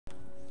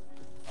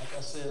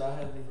I said, I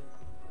had the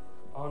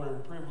honor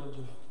and privilege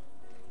of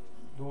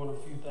doing a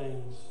few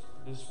things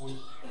this week.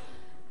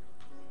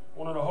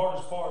 One of the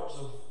hardest parts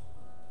of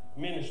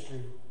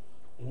ministry,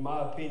 in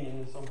my opinion,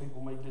 and some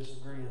people may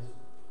disagree,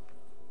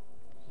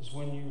 is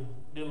when you're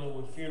dealing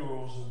with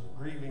funerals and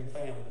grieving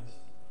families.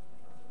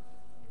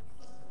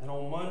 And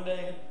on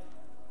Monday,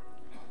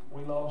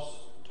 we lost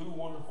two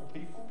wonderful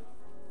people,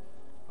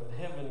 but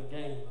heaven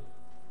gained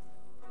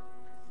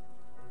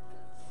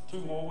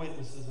two more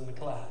witnesses in the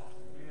cloud.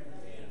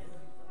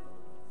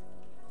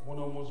 One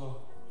of them was a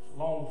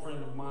long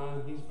friend of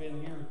mine. He's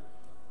been here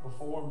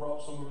before and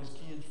brought some of his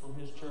kids from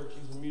his church.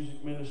 He's a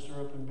music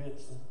minister up in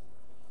Benson.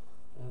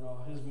 And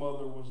his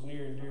mother was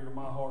near and dear to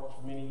my heart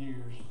for many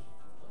years.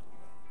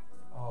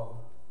 And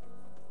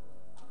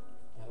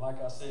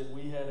like I said,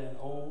 we had an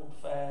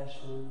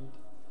old-fashioned,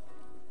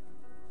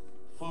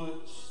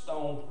 foot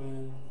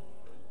stomping,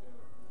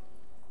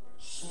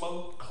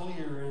 smoke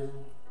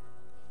clearing,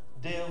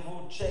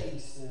 devil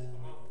chasing,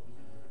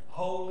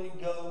 Holy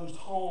Ghost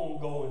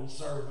homegoing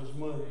service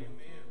Monday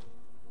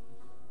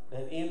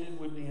that ended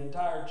with the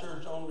entire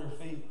church on their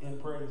feet in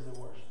praise and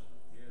worship.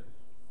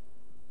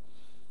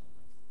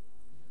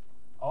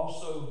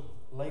 Also,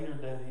 later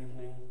that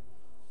evening,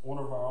 one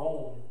of our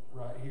own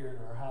right here in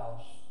our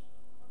house,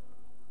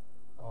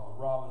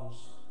 Robin's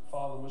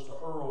father, Mr.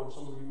 Earl, and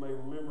some of you may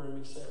remember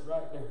him, he sat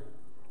right there.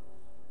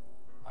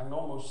 I can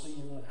almost see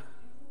him now.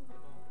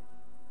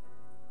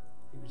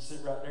 He would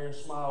sit right there and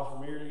smile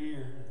from ear to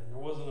ear. And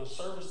there wasn't a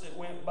service that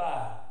went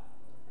by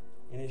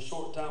in his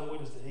short time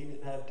with us that he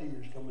didn't have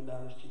tears coming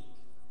down his cheeks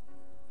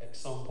at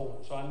some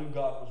point. So I knew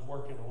God was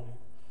working on him.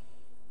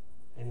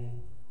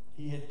 And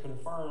he had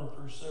confirmed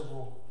through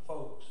several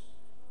folks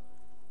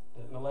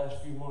that in the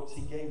last few months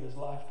he gave his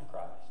life to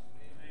Christ.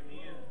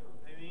 Amen.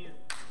 Amen.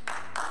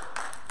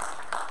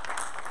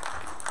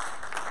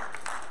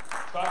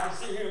 So I can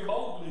sit here and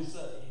boldly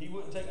say he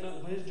wouldn't take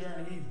nothing for his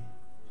journey either.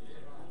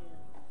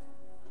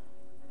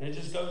 And it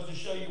just goes to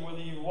show you whether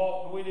you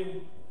walked with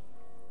him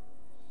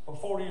for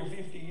 40 or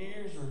 50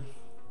 years, or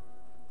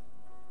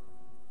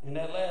in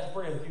that last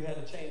breath you had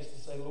a chance to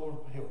say, Lord,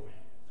 help me.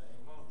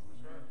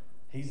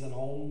 He's an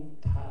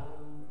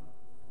on-time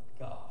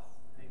God.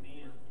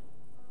 Amen.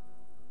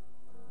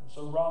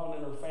 So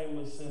Robin and her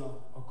family sent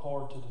a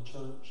card to the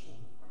church. And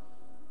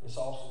it's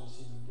awesome to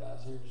see you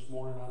guys here this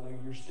morning. I know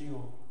you're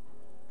still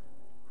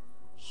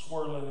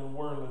swirling and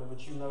whirling,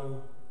 but you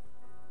know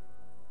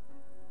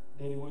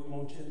Daddy wouldn't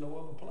want you in no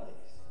other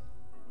place.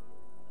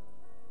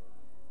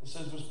 It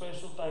says, with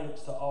special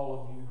thanks to all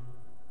of you.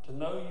 To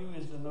know you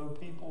is to know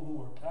people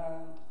who are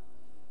kind,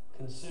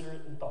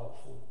 considerate, and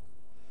thoughtful.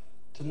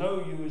 To know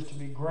you is to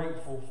be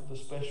grateful for the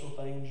special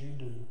things you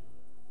do.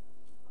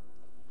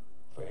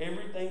 For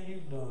everything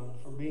you've done,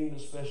 for being the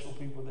special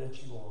people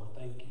that you are.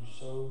 Thank you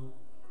so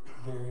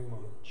very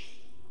much.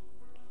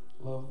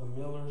 Love the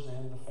Millers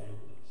and the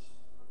families.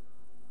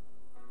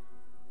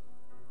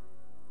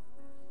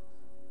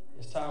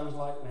 It's times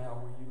like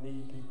now where you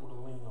need people to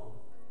lean on.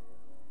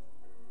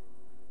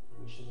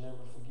 We should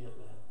never forget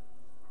that.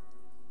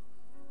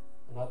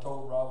 And I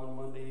told Robin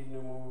Monday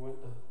evening when we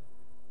went to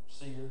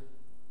see her,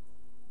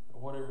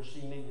 that whatever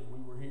she needed, we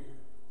were here.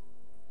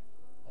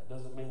 That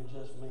doesn't mean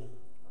just me.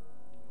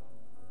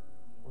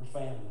 We're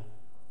family.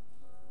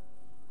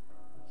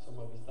 Some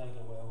of you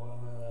thinking, well,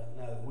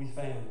 no, we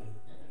family.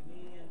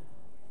 Amen.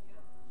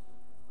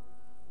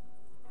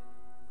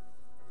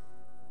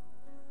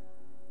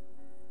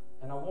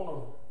 And I want to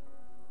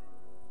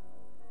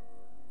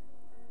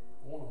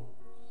go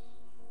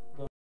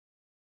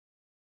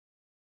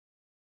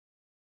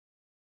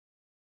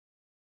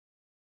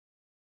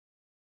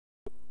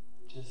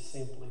just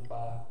simply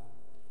by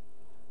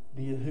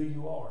being who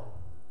you are.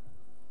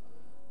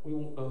 We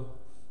want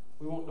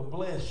to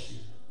bless you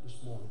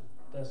this morning.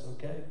 If that's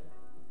okay.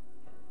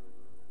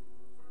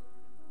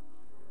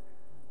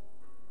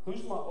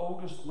 Who's my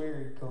oldest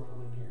married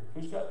couple in here?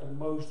 Who's got the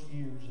most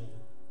years in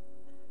it?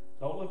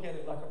 Don't look at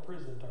it like a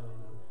prison term now.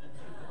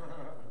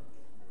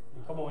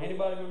 Come on,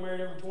 anybody been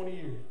married over 20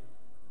 years?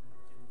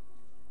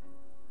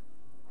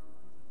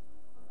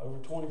 Over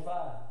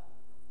 25?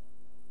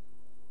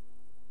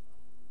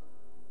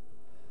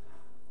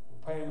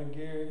 Pam and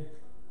Gary,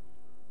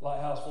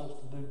 Lighthouse wants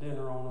to do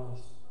dinner on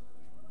us.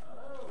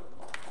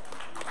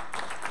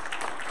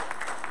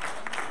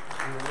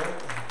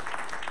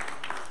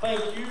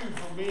 Thank you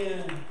for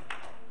being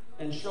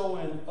and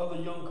showing other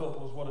young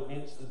couples what an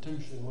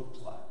institution looks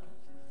like.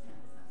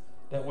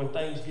 That when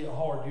things get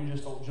hard, you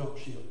just don't jump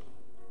ship.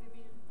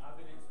 I've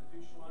been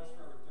institutionalized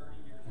for over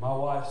 30 years. My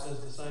wife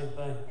says the same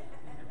thing.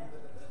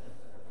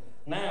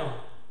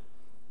 Now,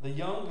 the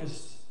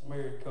youngest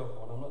married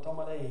couple, and I'm not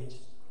talking about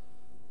age,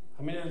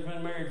 how many have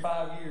been married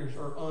 5 years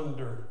or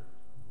under?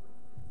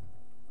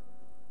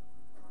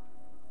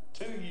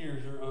 2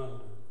 years or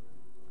under?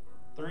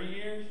 3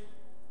 years?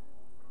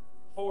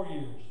 4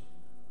 years?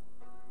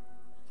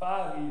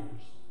 5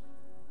 years?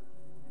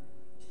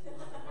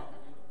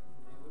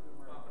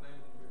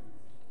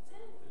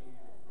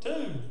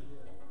 Two.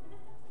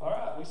 All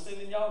right, we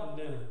sending y'all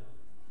to dinner.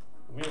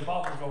 Me and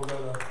Papa's gonna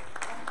go to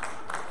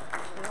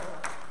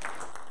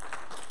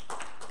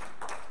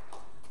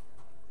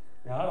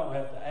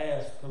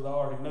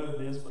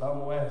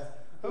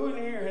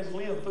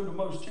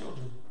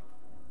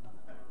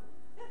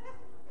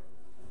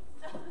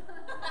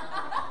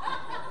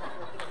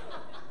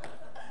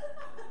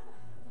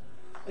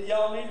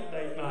Y'all need a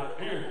date night.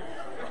 Here.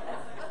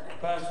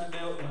 Pastor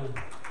Delton.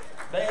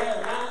 They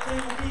have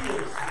 19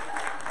 kids.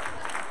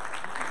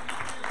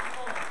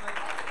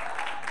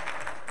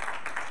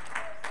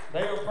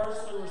 They are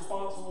personally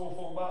responsible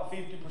for about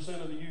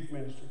 50% of the youth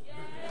ministry.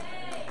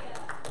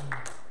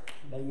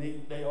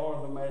 They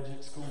are the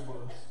magic school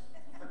bus.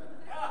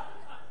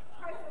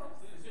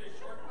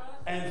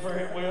 And for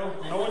it, well,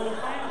 knowing the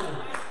family.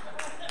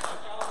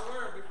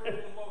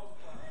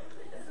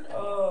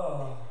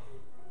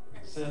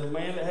 Said a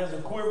man that has a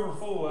quiver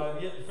full.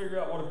 I've yet to figure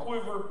out what a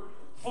quiver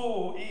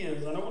full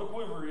is. I know what a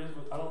quiver is,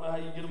 but I don't know how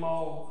you get them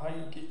all, how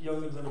you get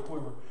youngins in a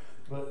quiver.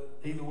 But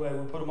either way,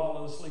 we put them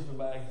all in a sleeping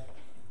bag.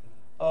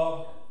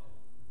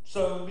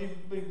 So be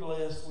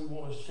blessed. We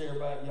want to share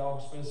back. Y'all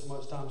spend so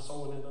much time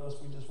sowing into us.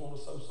 We just want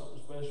to sow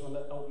something special, and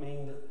that don't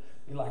mean that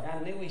you're like, I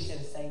knew we should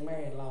have stayed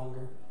married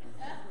longer.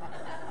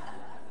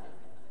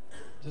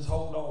 Just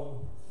hold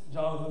on.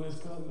 Jonathan is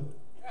coming.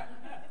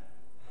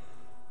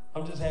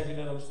 I'm just happy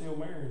that I'm still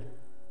married.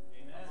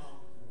 Amen.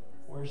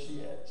 Where's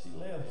she at? She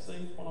left.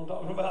 See what I'm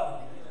talking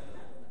about?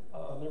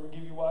 Never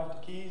give your wife the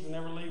keys and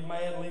never leave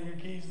mad and leave your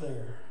keys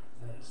there.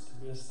 That's the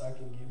best I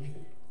can give you.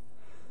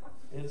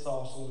 It's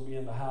awesome to be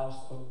in the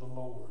house of the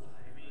Lord.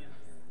 Amen.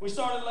 We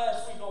started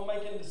last week on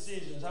making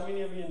decisions. How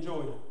many of you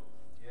enjoyed it?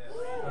 Yes.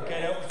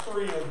 Okay, that was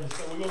 3 of you,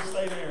 so we're going to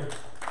stay there.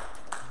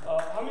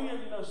 How many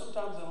of you know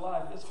sometimes in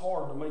life it's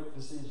hard to make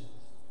decisions?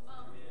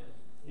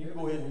 You can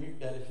go ahead and mute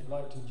that if you'd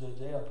like to,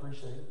 JJ. I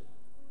appreciate it.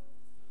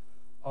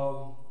 A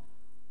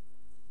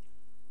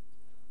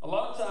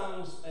lot of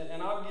times,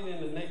 and I'll get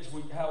into next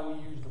week how we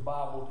use the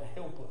Bible to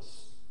help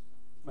us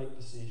make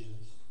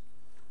decisions.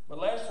 But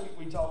last week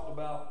we talked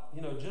about,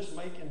 just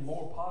making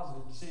more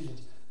positive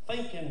decisions.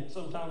 Thinking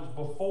sometimes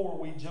before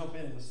we jump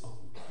into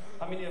something.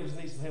 How many of us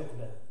need some help with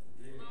that?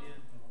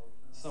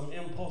 Some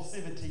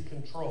impulsivity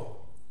control.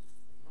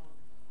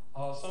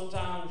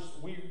 Sometimes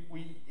we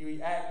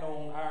act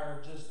on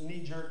our just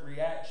knee-jerk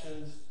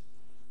reactions,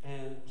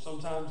 and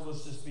sometimes,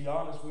 let's just be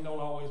honest, we don't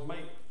always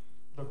make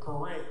the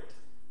correct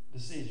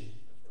decision.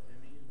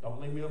 Don't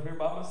leave me up here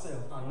by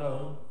myself. I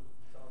know.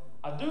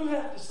 I do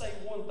have to say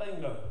one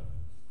thing though.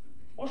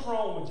 What's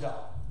wrong with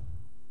y'all?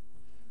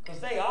 Because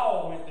they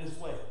all went this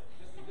way.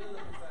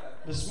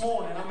 This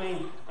morning,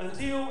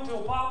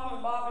 until Papa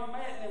and Bobby and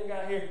Matt and them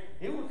got here,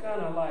 it was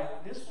kind of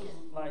like, this was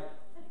like,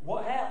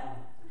 what happened?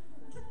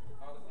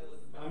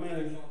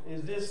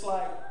 Is this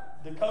like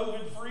the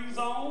COVID-free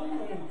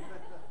zone?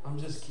 I'm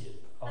just kidding.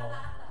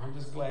 I'm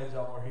just glad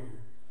y'all are here.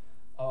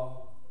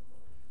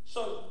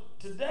 So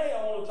today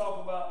I want to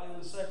talk about, in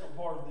the second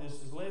part of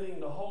this, is letting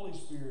the Holy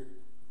Spirit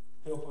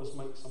help us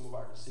make some of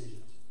our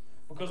decisions.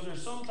 Because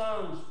there's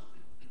sometimes,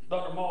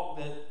 Dr. Malk,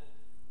 that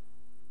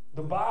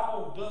the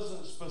Bible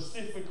doesn't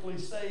specifically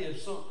say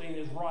if something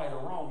is right or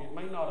wrong. It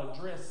may not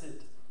address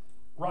it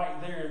right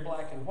there in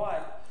black and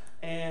white.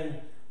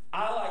 And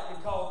I like to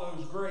call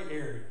those gray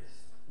areas.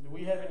 Do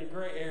we have any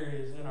gray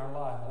areas in our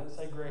life? I didn't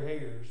say gray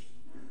hairs.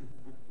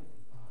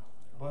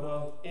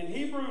 But in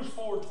Hebrews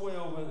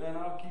 4:12, and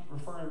I'll keep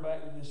referring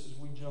back to this as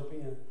we jump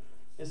in,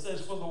 it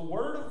says, "For the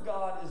word of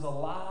God is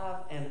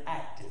alive and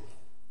active."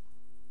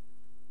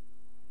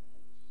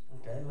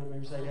 Okay, let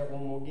me say that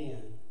one more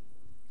again.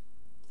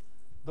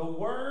 The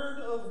word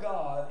of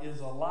God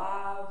is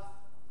alive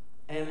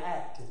and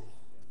active.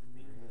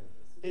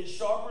 It's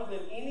sharper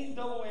than any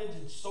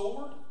double-edged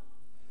sword.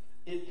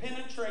 It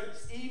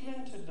penetrates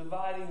even to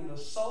dividing the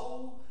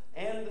soul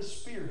and the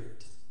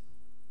spirit,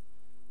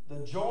 the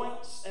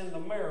joints and the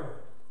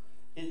marrow.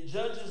 It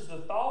judges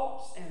the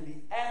thoughts and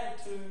the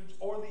attitudes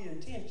or the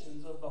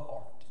intentions of the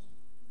heart.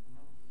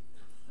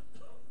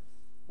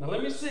 Now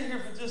let me sit here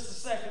for just a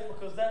second,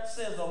 because that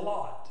says a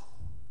lot.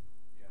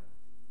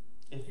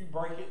 If you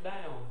break it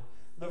down.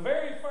 The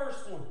very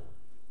first one,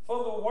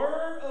 for the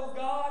word of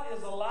God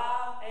is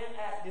alive and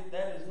active.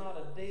 That is not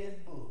a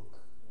dead book.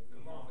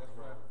 Come on, that's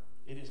right.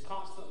 It is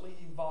constantly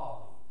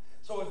evolving.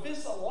 So if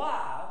it's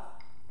alive,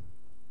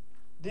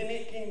 then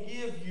it can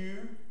give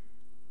you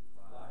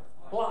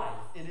life.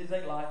 It is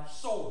a life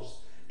source.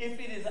 If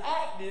it is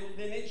active,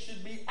 then it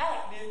should be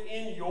active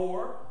in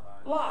your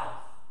life.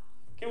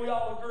 Can we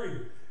all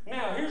agree?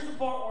 Now, here's the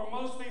part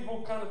where most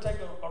people kind of take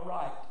a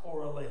right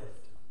or a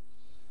left.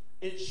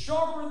 It's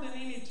sharper than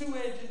any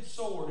two-edged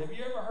sword. Have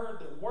you ever heard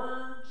that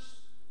words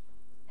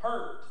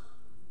hurt?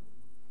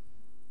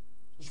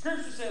 The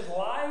scripture says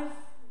life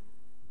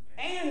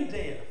and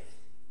death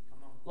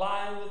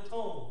lie in the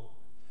tongue.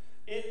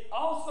 It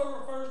also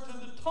refers to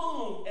the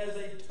tongue as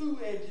a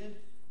two-edged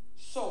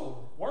sword.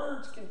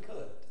 Words can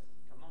cut.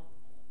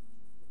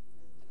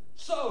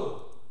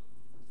 So,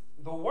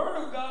 the word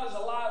of God is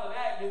alive and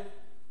active.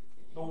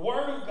 The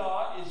word of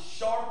God is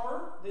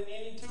sharper than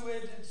any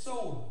two-edged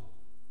sword.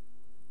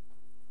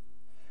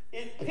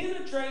 It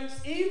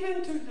penetrates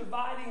even to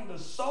dividing the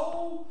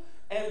soul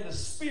and the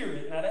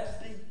spirit. Now that's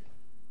deep.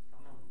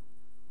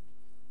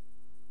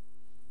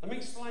 Let me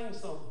explain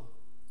something.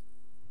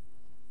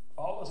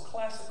 All us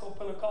classical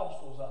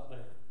Pentecostals out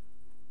there.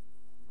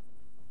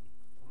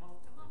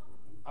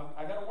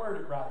 I got to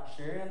word it right,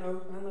 Sherry. I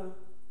know.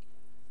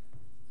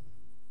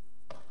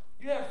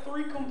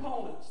 three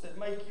components that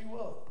make you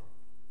up: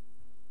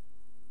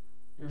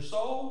 your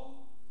soul,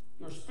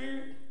 your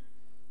spirit,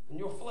 and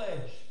your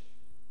flesh.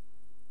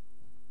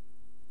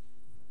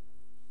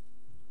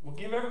 We'll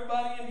give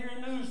everybody in here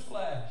a news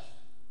flash.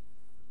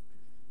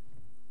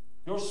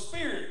 Your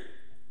spirit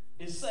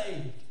is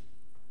saved.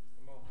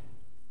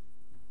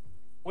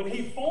 When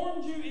He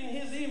formed you in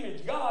His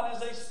image, God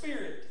is a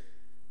spirit.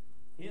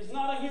 He is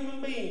not a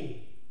human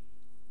being.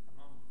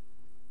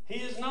 He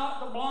is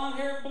not the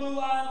blonde-haired,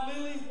 blue-eyed,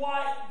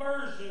 lily-white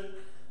version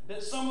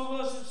that some of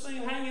us have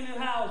seen hanging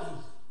in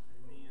houses.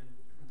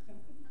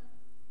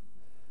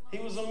 He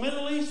was a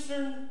Middle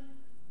Eastern,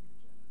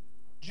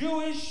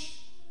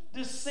 Jewish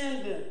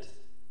descendant.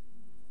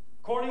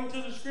 According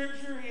to the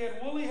scripture, he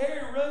had woolly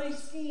hair, ruddy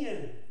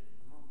skin.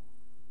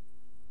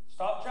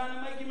 Stop trying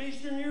to make him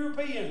Eastern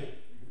European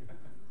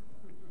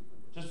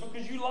just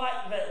because you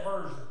like that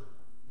version.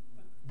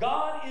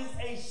 God is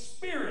a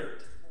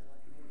spirit.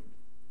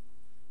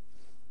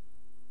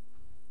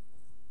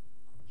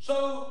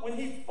 So when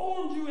He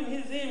formed you in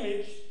His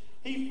image,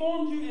 He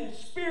formed you in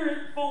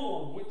spirit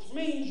form, which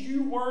means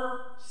you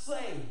were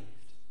saved.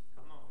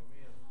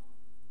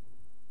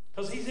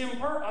 Because He's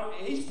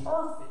He's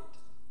perfect.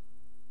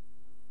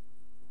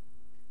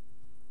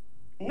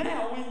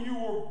 Now, when you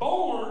were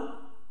born,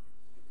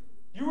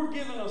 you were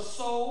given a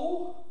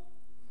soul,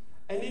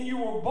 and then you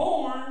were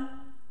born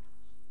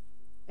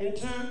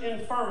into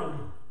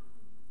infirmity.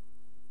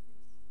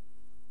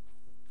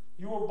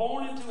 You were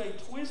born into a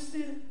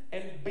twisted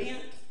and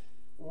bent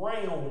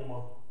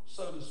realm,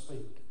 so to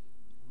speak.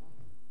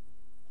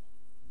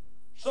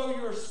 So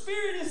your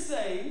spirit is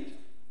saved,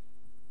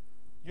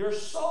 your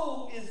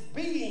soul is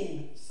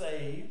being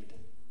saved,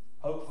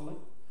 hopefully,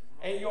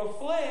 and your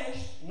flesh,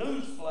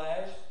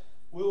 newsflash,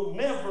 will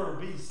never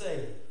be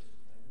saved.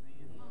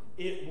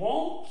 It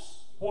wants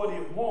what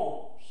it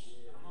wants.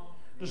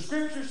 The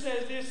scripture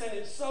says this, and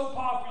it's so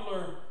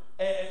popular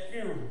at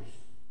funerals.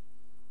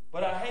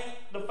 But I hate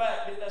the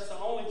fact that that's the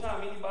only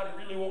time anybody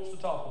really wants to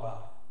talk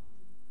about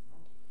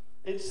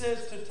it. It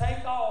says to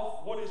take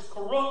off what is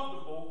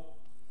corruptible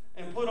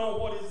and put on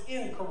what is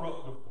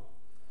incorruptible.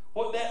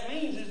 What that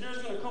means is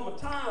there's going to come a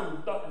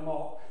time, Dr.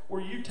 Mark,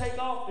 where you take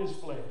off this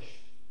flesh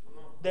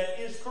that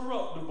is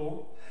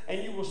corruptible,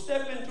 and you will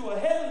step into a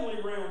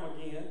heavenly realm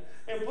again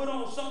and put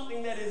on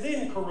something that is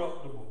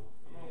incorruptible.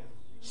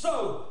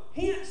 So,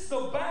 hence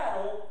the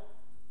battle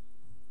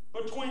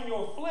between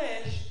your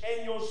flesh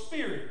and your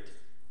spirit.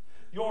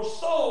 Your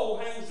soul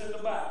hangs in the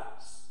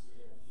balance.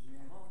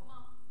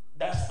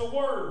 That's the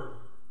word.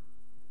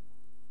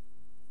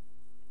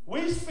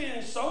 We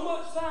spend so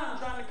much time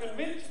trying to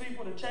convince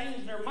people to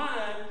change their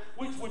mind,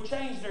 which would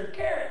change their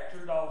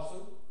character,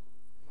 Dawson,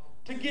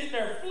 to get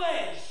their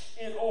flesh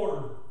in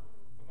order.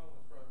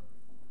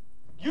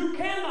 You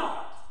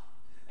cannot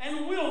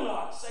and will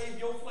not save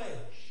your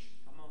flesh.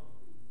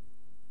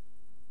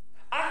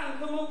 I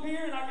can come up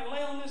here and I can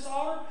lay on this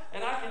altar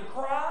and I can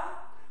cry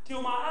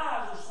till my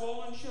eyes are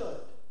swollen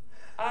shut.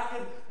 I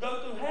could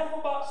go through half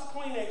a box of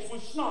Kleenex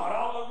with snot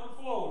all over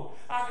the floor.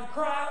 I could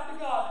cry out to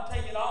God to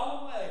take it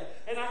all away.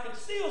 And I could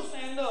still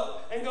stand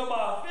up and go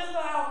buy a fifth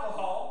of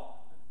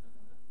alcohol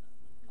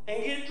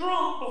and get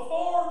drunk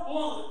before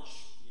lunch.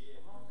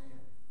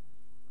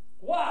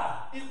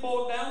 Why? It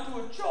boiled down to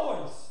a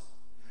choice.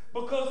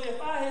 Because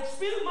if I had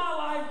spent my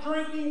life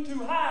drinking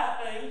to hide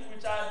things,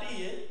 which I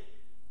did,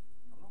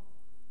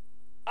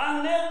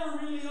 I never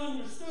really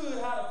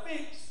understood how to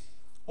fix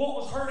what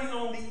was hurting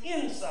on the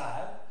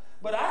inside.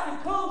 But I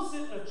could come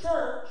sit in a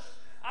church,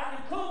 I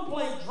could come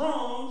play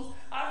drums,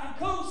 I could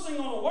come sing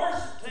on a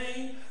worship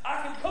team,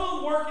 I could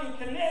come work in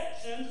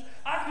connections,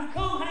 I could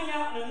come hang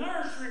out in the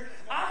nursery,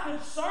 I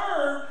could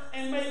serve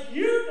and make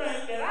you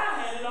think that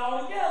I had it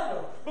all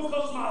together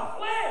because my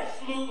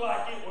flesh looked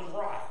like it was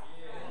right.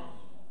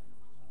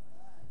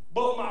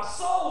 But my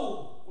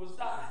soul was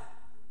dying.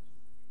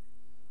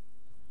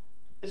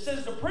 It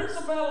says the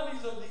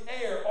principalities of the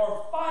air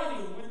are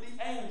fighting with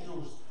the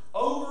angels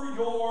over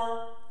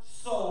your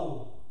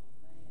soul.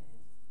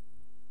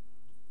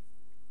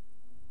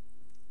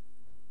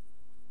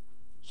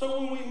 So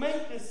when we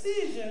make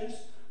decisions,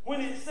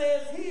 when it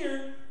says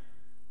here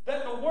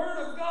that the word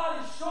of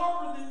God is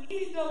sharper than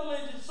any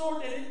double-edged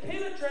sword, that it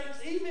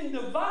penetrates, even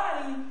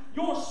dividing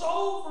your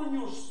soul from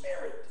your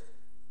spirit.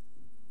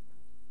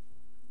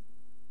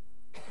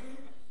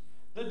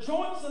 The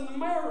joints and the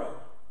marrow.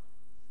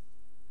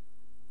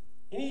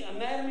 Any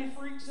anatomy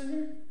freaks in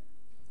here?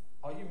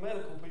 All you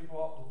medical people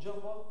ought to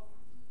jump up.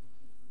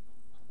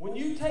 When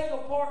you take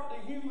apart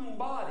the human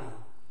body,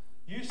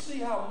 you see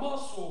how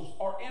muscles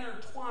are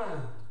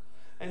intertwined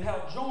and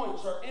how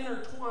joints are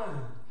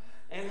intertwined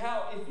and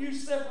how if you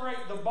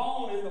separate the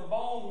bone and the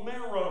bone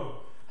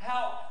marrow,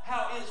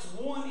 how it's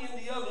one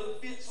in the other,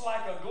 it fits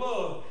like a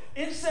glove.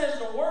 It says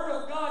the Word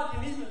of God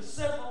can even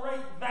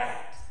separate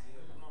that.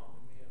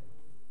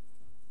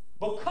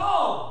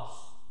 Because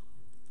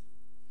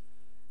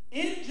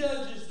it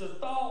judges the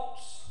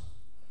thoughts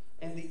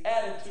and the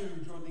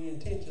attitudes or the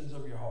intentions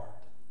of your heart.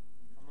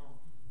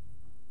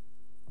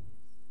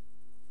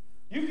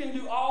 You can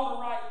do all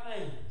the right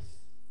things.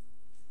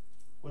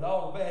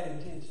 bad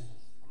intentions.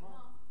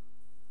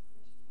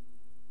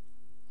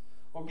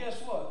 Well,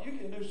 guess what? You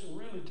can do some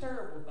really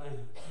terrible things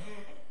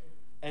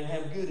and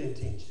have good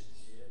intentions.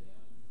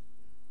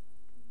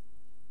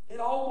 It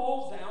all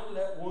boils down to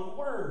that one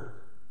word,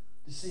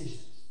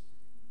 decisions.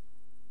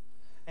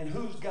 And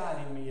who's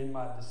guiding me in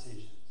my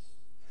decisions?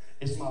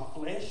 Is my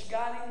flesh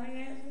guiding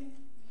me, Anthony?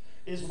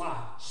 Is my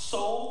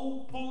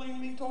soul pulling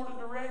me toward a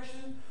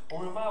direction?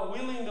 Or am I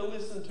willing to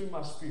listen to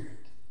my spirit?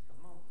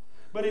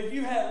 But if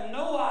you have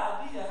no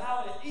idea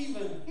how to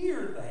even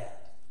hear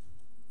that,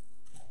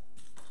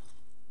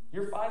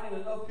 you're fighting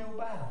an uphill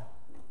battle.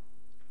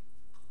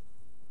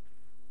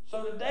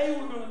 So today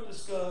we're going to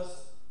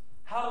discuss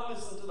how to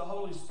listen to the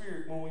Holy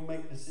Spirit when we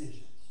make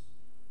decisions.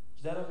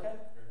 Is that okay?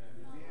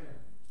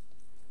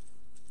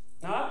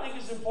 Now, I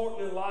think it's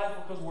important in life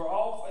because we're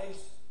all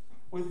faced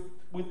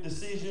with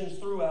decisions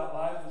throughout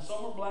life, and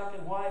some are black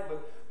and white,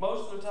 but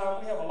most of the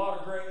time we have a lot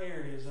of gray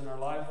areas in our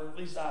life, or at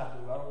least I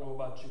do. I don't know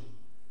about you.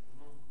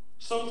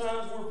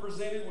 Sometimes we're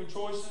presented with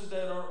choices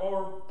that are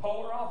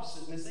polar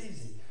opposite, and it's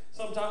easy.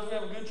 Sometimes we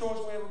have a good choice,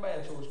 we have a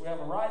bad choice. We have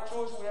a right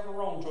choice, we have a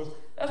wrong choice.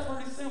 That's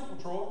pretty simple,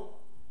 Troy.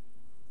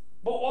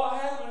 But what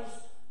happens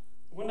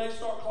when they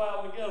start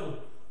clouding together?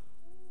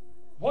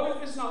 What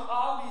if it's not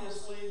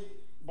obviously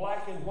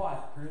black and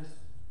white, Chris?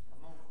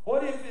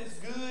 What if it's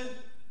good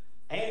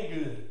and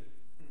good?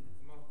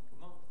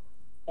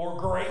 Or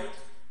great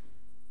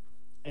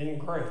and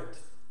great?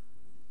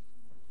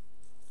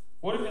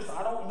 What if it's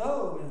I don't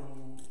know and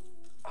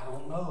I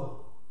don't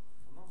know?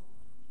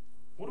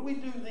 What do we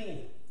do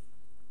then?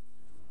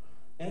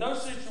 In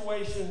those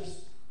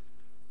situations,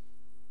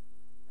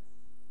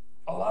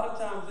 a lot of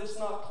times it's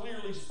not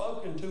clearly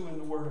spoken to in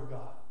the Word of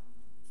God.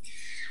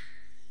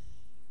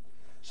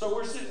 So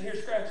we're sitting here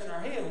scratching our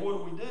head, what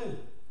do we do?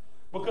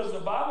 Because the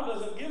Bible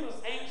doesn't give us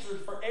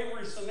answers for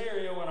every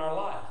scenario in our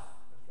life.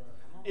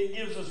 It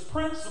gives us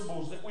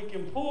principles that we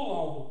can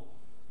pull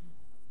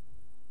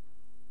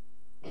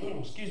on.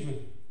 Excuse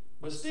me.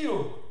 But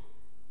still,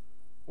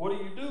 what do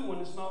you do when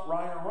it's not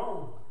right or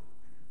wrong?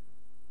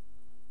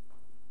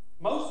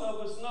 Most of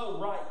us know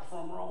right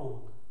from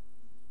wrong,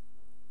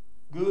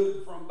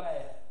 good from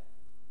bad.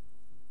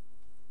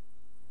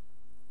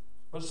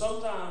 But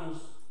sometimes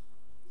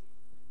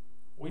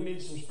we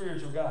need some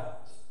spiritual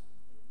guidance.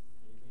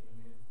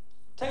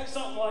 Take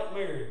something like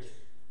marriage.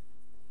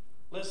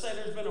 Let's say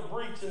there's been a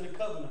breach in the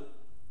covenant.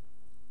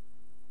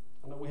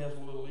 I know we have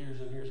some little ears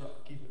in here, so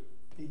I can keep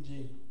it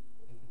PG.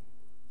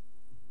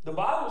 The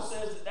Bible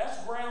says that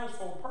that's grounds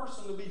for a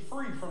person to be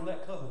free from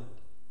that covenant.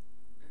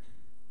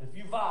 If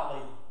you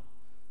violate it,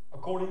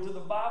 according to the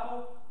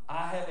Bible,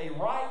 I have a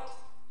right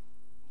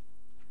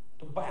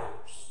to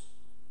bounce.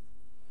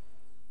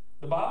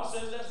 The Bible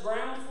says that's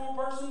grounds for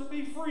a person to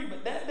be free,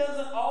 but that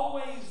doesn't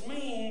always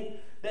mean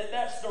that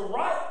that's the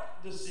right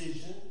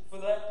decision for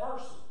that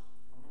person.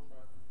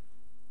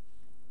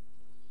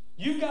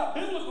 You've got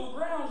biblical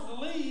grounds to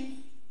leave,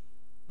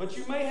 but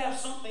you may have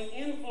something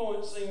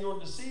influencing your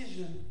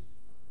decision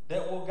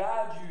that will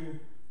guide you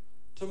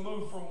to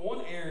move from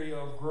one area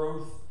of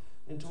growth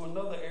into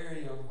another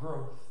area of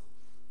growth.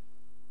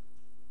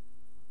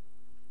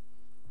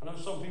 I know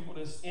some people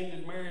that's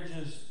ended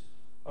marriages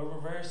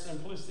over very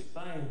simplistic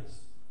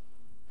things.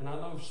 And I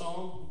know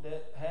some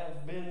that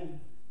have been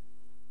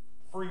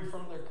free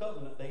from their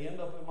covenant. They end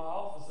up in my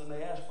office and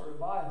they ask for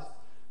advice.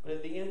 But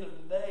at the end of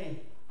the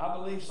day, I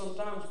believe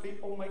sometimes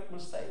people make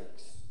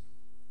mistakes.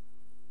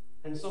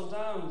 And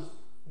sometimes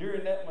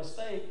during that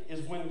mistake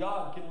is when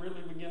God can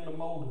really begin to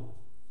mold them.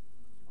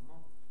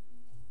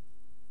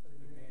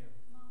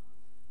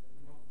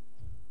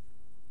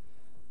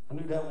 I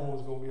knew that one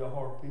was going to be a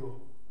hard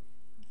pill.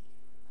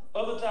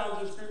 Other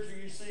times in Scripture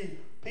you see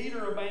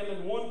Peter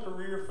abandoned one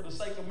career for the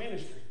sake of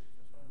ministry.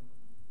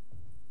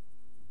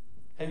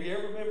 Have you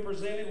ever been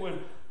presented with,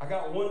 I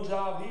got one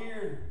job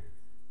here,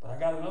 but I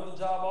got another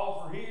job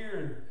offer here,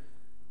 and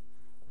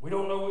we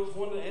don't know which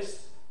one it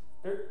is?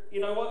 You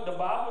know what? The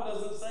Bible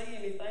doesn't say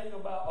anything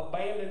about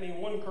abandoning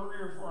one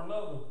career for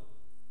another.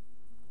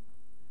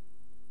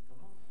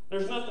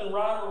 There's nothing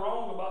right or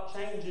wrong about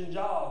changing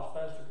jobs,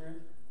 Pastor Chris.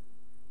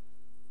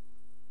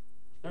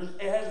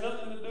 It has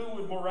nothing to do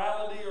with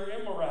morality or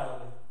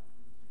immorality.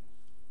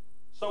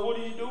 So what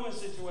do you do in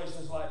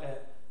situations like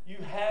that? You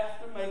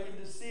have to make a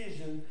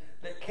decision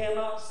that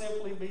cannot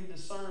simply be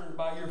discerned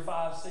by your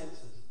five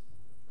senses.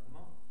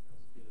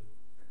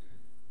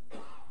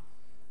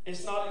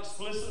 It's not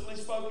explicitly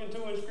spoken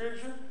to in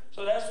Scripture,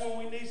 so that's when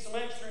we need some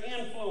extra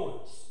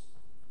influence.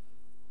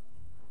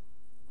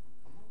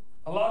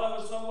 A lot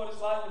of us know what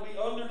it's like to be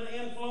under the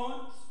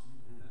influence.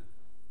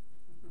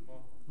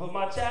 But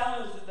my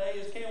challenge today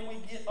is, can we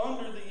get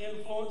under the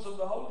influence of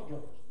the Holy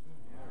Ghost?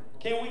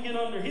 Can we get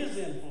under His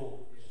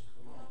influence?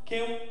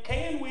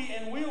 Can we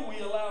and will we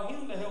allow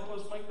Him to help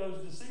us make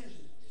those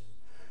decisions?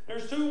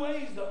 There's two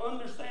ways to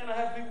understand. I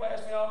have people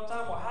ask me all the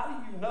time, well, how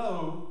do you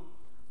know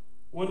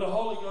when the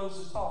Holy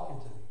Ghost is talking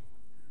to you?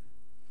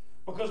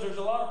 Because there's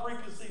a lot of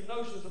preconceived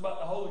notions about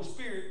the Holy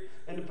Spirit,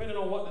 and depending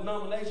on what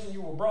denomination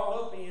you were brought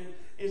up in,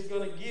 is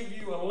going to give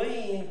you a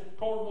lean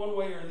toward one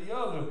way or the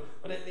other.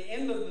 But at the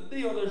end of the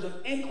deal, there's an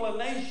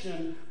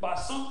inclination by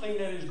something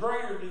that is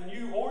greater than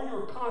you or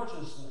your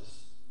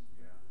consciousness.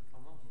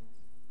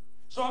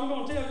 So I'm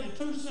going to tell you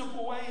two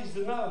simple ways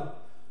to know.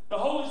 The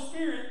Holy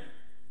Spirit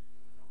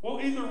will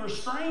either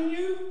restrain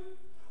you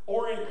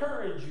or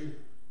encourage you.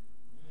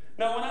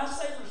 Now, when I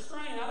say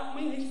restrain, I don't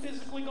mean He's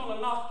physically going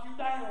to knock you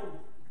down.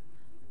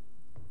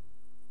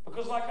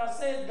 Because like I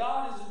said,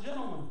 God is a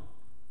gentleman.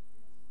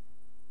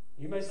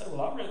 You may say,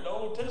 well, I read the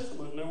Old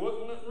Testament and there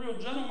wasn't nothing real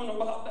gentleman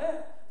about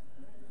that.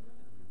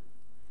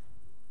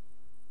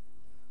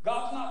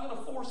 God's not going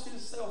to force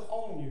Himself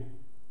on you.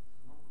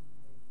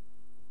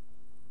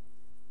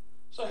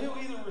 So He'll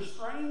either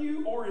restrain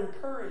you or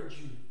encourage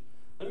you.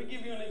 Let me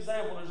give you an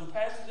example. There's a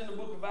passage in the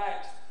book of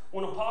Acts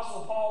when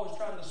Apostle Paul is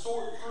trying to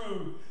sort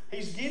through.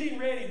 He's getting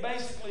ready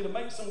basically to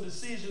make some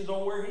decisions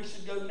on where he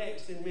should go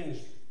next in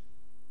ministry.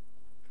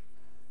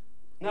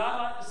 Now,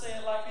 I like to say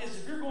it like this.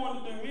 If you're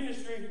going to do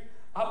ministry,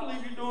 I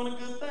believe you're doing a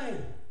good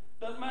thing.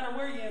 Doesn't matter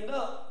where you end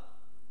up.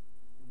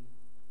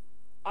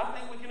 I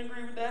think we can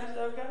agree with that. Is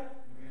that okay?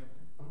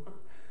 Yeah.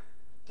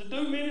 To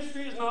do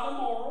ministry is not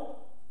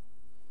immoral.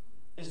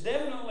 It's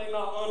definitely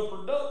not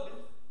unproductive.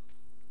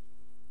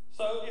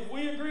 So if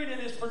we agree that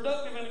it's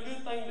productive and a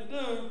good thing to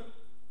do,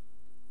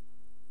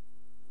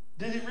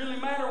 did it really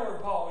matter where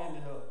Paul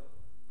ended up?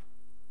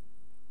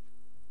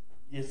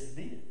 Yes, it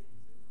did.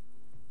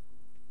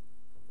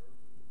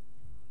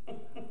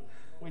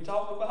 We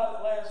talked about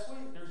it last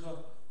week. There's a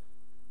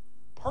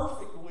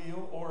perfect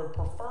will or a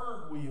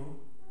preferred will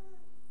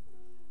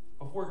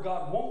of where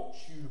God wants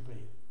you to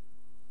be.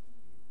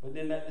 But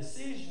then that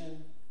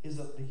decision is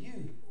up to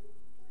you.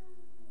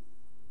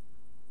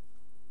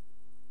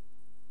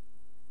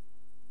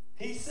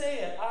 He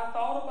said, I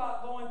thought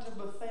about going to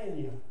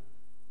Bithynia,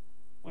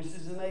 which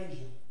is in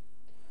Asia.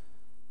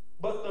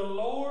 But the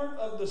Lord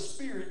of the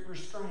Spirit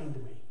restrained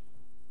me.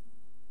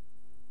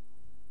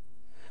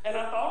 And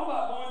I thought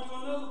about going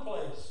to another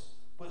place,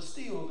 but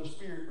still the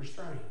Spirit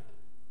restrained.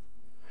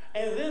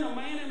 And then a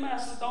man in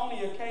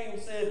Macedonia came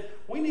and said,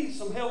 we need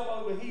some help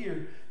over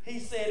here. He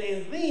said,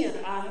 and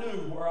then I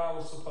knew where I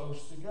was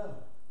supposed to go.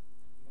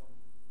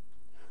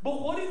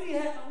 But what if he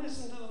had to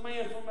listen to the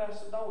man from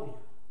Macedonia?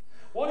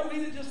 What if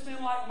he'd have just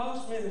been like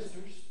most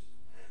ministers?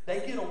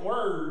 They get a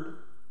word,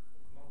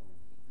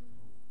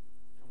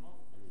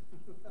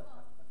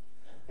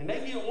 and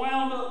they get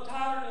wound up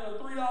tighter than a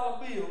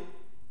 $3 bill.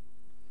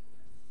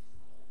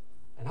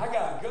 And I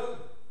got to go.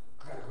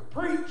 I got to go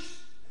preach.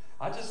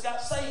 I just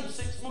got saved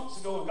 6 months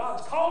ago, and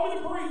God's called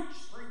me to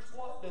preach. Preach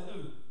what to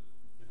who?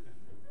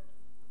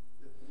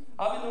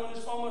 I've been doing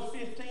this for almost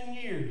 15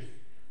 years,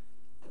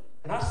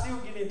 and I still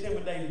get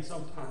intimidated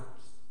sometimes.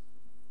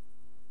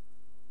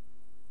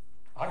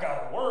 I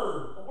got a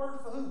word. A word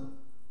for who?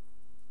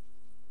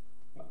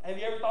 Have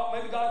you ever thought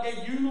maybe God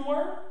gave you the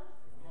word?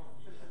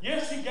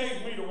 Yes, He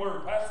gave me the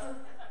word, Pastor.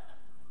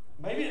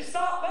 Maybe it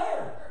stopped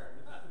there.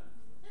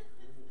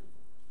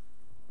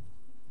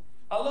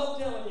 I love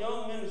telling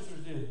young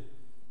ministers this.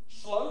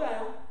 Slow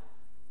down,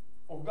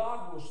 or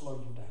God will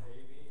slow you down.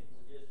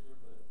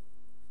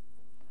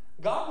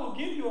 God will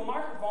give you a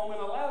microphone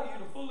and allow you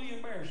to fully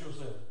embarrass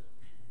yourself.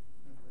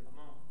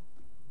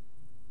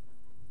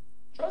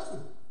 Trust me.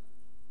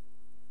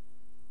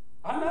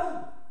 I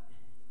know.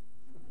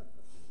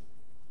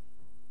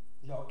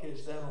 Y'all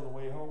catch that on the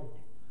way home.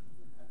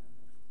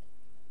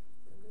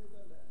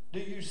 Do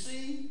you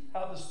see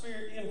how the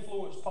Spirit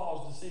influenced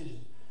Paul's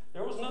decision?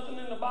 There was nothing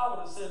in the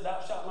Bible that said,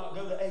 thou shalt not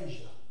go to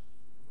Asia.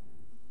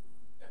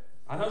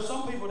 I know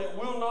some people that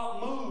will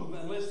not move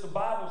unless the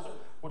Bible says,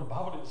 well, the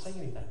Bible didn't say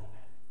anything on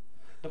that.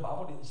 The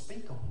Bible didn't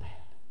speak on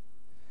that.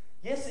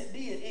 Yes, it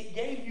did. It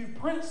gave you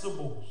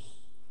principles.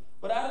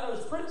 But out of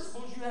those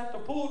principles, you have to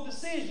pull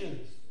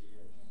decisions.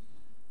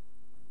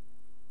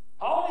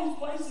 All these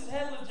places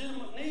had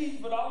legitimate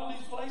needs, but all of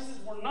these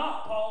places were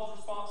not Paul's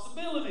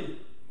responsibility.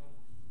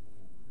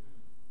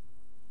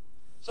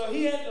 So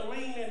he had to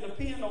lean and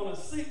depend on a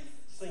sixth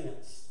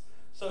sense,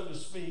 so to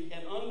speak,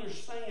 and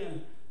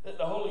understand that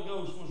the Holy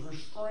Ghost was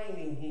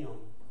restraining him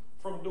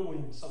from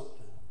doing something.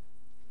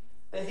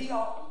 That he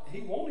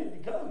wanted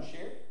to go,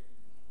 Sherry.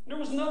 There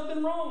was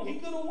nothing wrong. He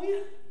could have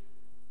went.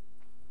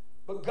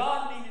 But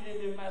God needed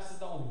him in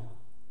Macedonia.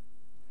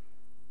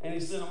 And he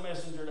sent a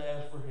messenger to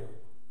ask for help.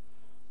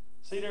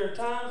 See, there are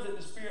times that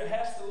the Spirit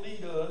has to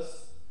lead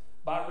us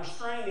by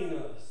restraining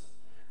us.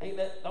 Don't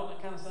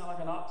that kind of sound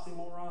like an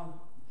oxymoron?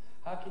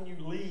 How can you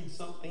lead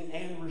something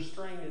and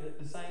restrain it at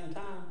the same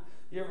time?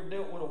 You ever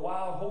dealt with a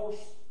wild horse?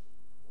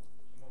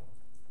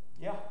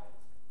 Yeah.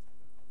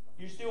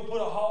 You still put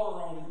a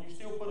halter on it. You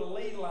still put a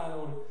lead line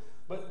on it.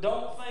 But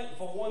don't think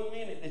for 1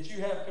 minute that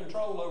you have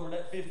control over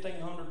that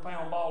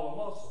 1,500-pound ball of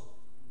muscle.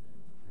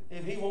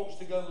 If he wants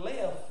to go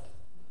left,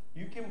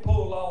 you can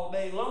pull all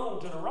day long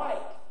to the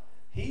right.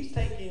 He's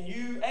taking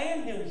you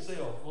and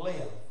himself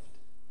left.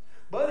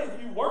 But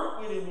if you work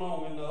with him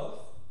long enough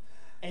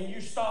and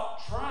you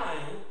stop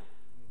trying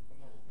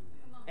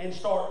and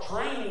start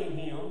training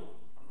him,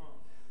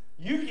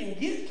 You can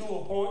get to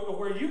a point to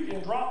where you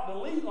can drop the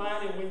lead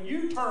line, and when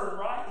you turn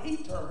right, he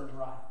turns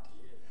right.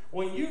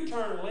 When you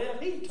turn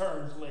left, he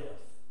turns left.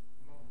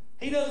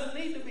 He doesn't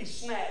need to be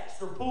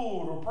snatched or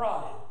pulled or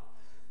prodded.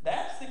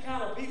 That's the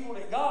kind of people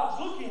that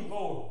God's looking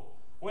for.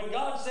 When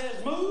God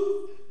says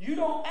move, you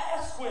don't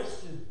ask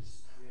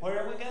questions.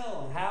 Where are we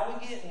going? How are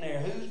we getting there?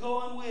 Who's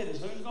going with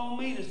us? Who's going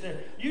to meet us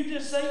there? You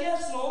just say,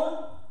 yes,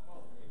 Lord.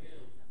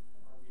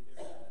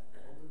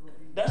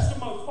 That's the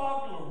most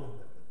popular one.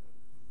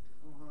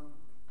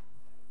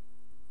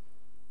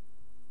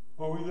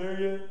 Are we there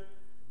yet?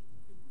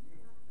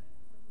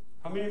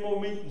 How many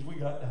more meetings we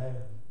got to have?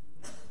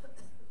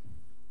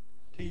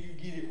 Till you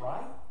get it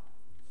right?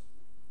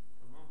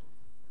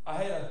 I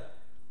had a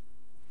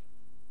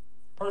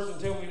person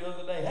tell me the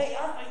other day, hey,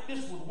 I think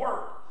this would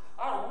work.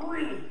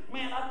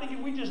 I think if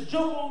we just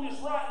jump on this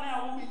right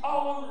now, we'll be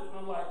all over it. And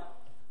I'm like,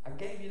 I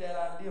gave you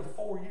that idea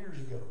 4 years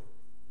ago.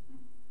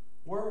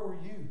 Where were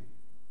you?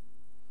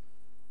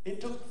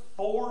 It took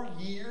 4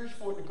 years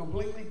for it to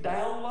completely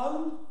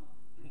download.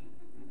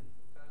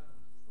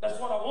 That's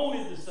what I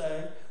wanted to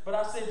say, but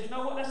I said, you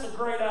know what? That's a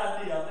great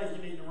idea. I think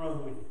you need to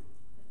run with it.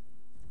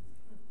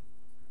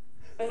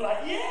 They're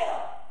like, yeah.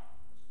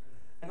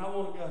 And I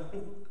want to go,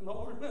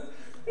 Lord,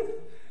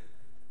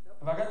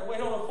 have I got to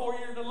wait on a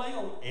 4-year delay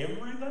on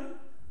everything?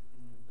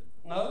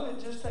 No, it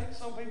just takes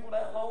some people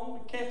that long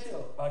to catch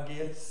up, I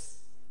guess.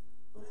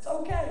 But it's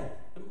okay.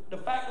 The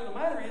fact of the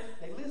matter is,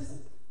 they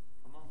listened.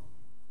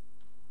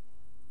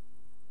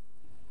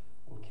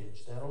 We'll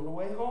catch that on the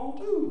way home,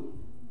 too.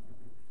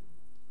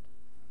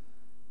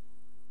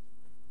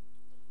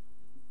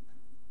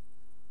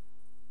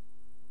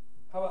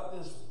 How about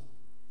this one?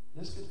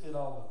 This could fit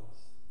all of us.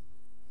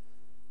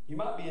 You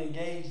might be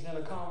engaged in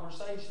a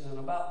conversation and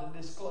about to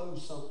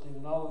disclose something,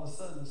 and all of a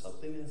sudden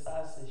something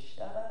inside says,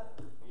 shut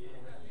up.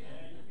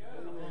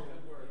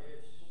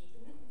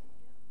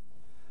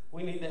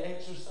 We need to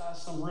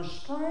exercise some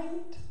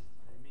restraint.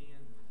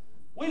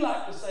 We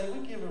like to say,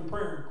 we give him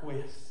prayer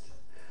requests.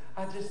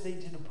 I just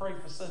need you to pray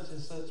for such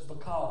and such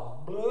because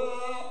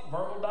blah,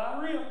 verbal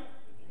diarrhea.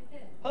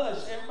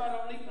 Hush, everybody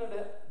don't need to know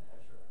that.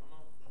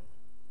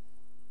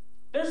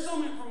 There's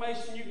some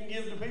information you can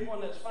give to people,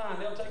 and that's fine.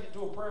 They'll take it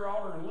to a prayer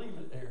altar and leave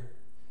it there.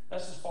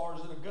 That's as far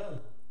as it'll go.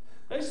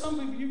 There's some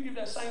people you give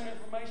that same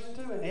information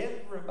to, and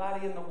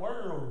everybody in the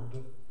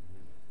world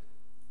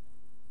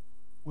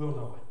will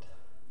know it.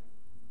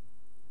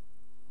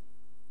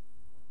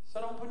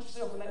 So don't put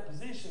yourself in that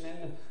position.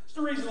 And it's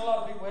the reason a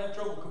lot of people have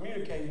trouble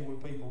communicating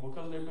with people,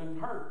 because they've been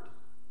hurt.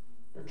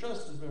 Their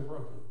trust has been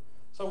broken.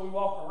 So we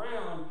walk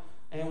around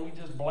and we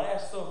just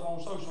blast stuff on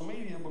social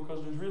media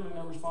because there's really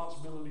no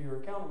responsibility or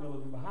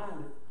accountability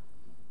behind it.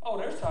 Oh,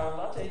 there's times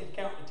I tell you to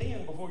count to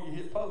 10 before you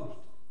hit post.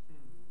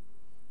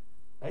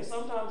 Hey,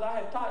 sometimes I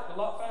had typed a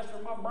lot faster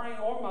than my brain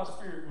or my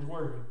spirit was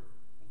working.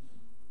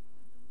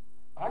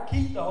 I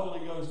keep the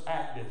Holy Ghost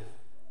active.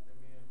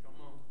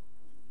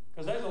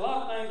 Because there's a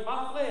lot of things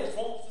my flesh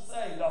wants to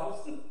say,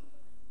 Dawson.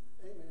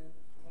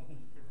 Amen.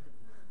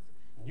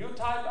 You'll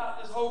type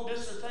out this whole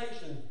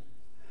dissertation,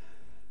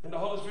 and the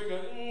Holy Spirit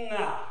goes,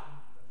 nah.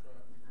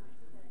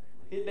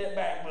 Hit that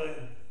back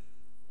button.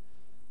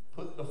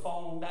 Put the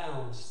phone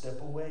down.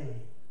 Step away. Amen.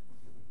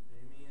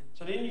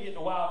 So then you get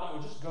the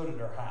wild thing. Just go to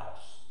their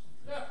house.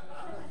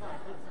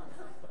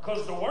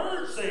 Because the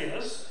Word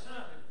says,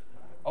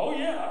 oh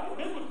yeah, I'm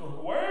biblical.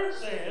 The Word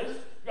says,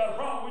 you got a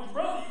problem with your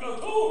brother, you go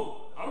to him.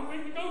 I'm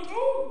going to go to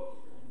him.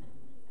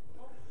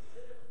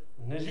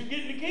 And as you get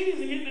in the keys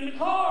and get in the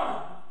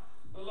car,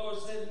 the Lord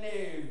said,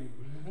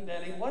 no,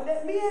 that ain't what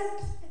that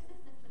meant.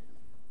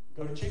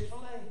 Go to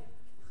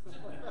Chick-fil-A.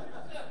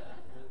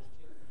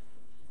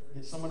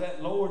 Get some of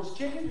that Lord's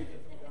chicken,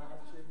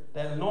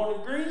 that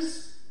anointed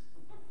grease,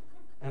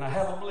 and I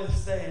have a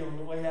blessed day on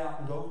the way out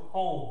and go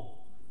home.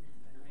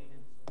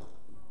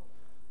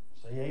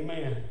 Say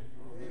amen.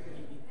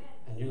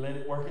 And you let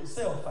it work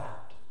itself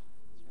out.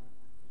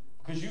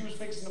 Because you was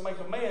fixing to make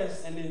a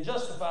mess and then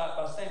justify it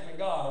by stamping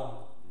God on it.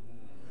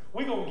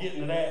 We're going to get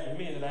into that in a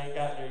minute. I ain't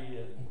got there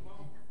yet.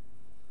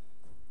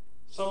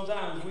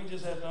 Sometimes we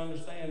just have to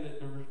understand that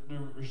the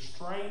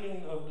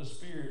restraining of the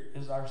Spirit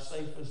is our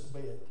safest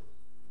bet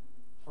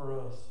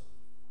for us.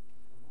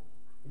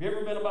 Have you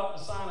ever been about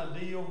to sign a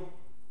deal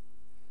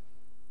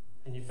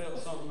and you felt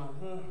something like,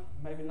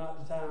 maybe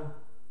not the time?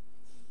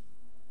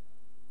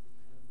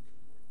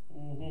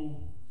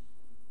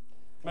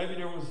 Maybe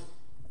there was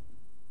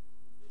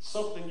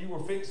something you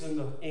were fixing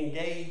to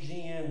engage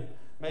in,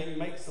 maybe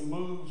make some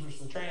moves or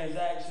some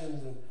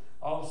transactions, and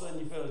all of a sudden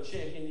you feel a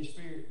check in your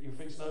spirit. You're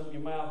fixing to open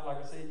your mouth,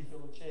 like I said, you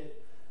feel a check.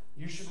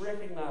 You should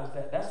recognize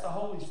that. That's the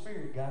Holy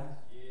Spirit, guys.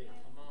 Yeah.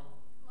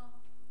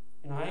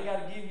 You know, I ain't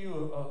got to give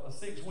you a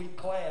 6-week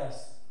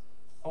class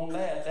on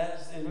that.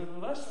 That's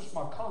just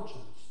my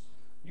conscience.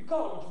 You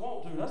call it what you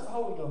want to. That's the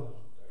Holy Ghost.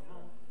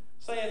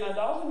 Saying, now,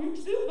 Dawson, you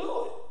can still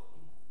do it.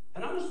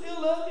 And I'm going to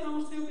still love you, and I'm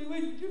going to still be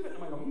with you, but you're going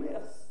to make a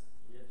mess.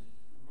 Yes.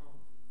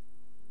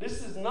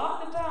 This is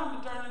not the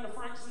time to turn into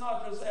Frank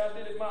Sinatra and say, I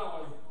did it my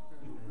way.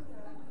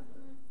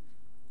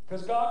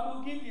 Because God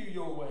will give you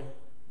your way.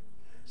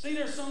 See,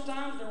 there's some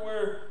times there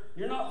where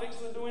you're not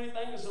fixing to do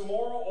anything that's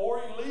immoral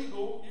or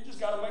illegal. You just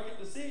got to make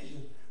a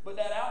decision. But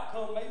that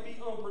outcome may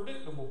be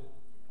unpredictable.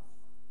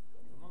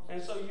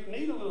 And so you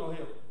need a little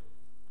help.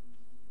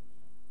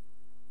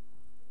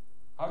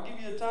 I'll give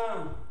you a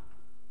time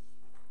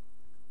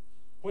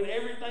when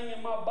everything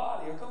in my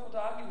body, a couple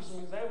times, I'll give you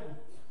some examples.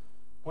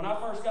 When I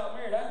first got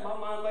married, I had my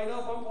mind made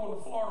up. I'm going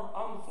to Florida.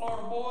 I'm a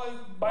Florida boy,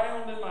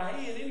 bound in my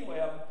head anyway.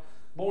 I'm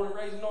born and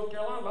raised in North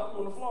Carolina, but I'm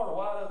going to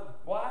Florida.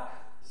 Why?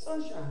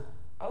 Sunshine.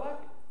 I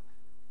like it.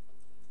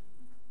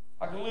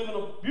 I can live in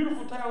a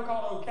beautiful town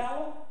called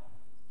Ocala.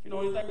 If you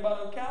know anything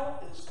about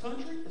Ocala, it's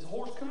country. It's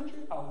horse country.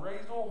 I was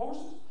raised on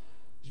horses.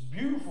 It's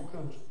beautiful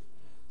country.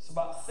 It's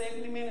about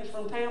 70 minutes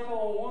from Tampa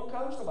on one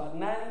coast, about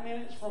 90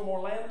 minutes from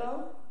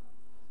Orlando.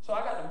 So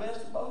I got the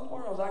best of both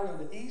worlds. I can go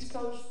to the East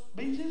Coast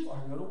beaches, or I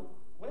can go to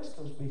West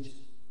Coast beaches.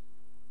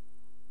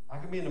 I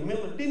can be in the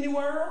middle of Disney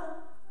World,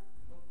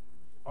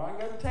 or I can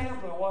go to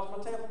Tampa and watch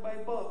my Tampa Bay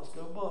Bucks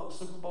go Bucks,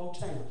 Super Bowl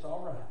champs.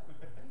 All right.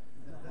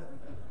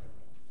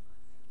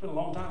 It's been a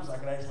long time since I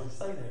could actually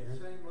say that.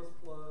 Shameless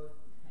plug.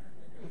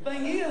 The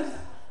thing is,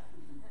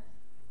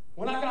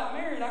 when I got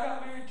married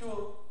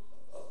to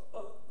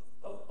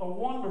a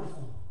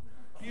wonderful,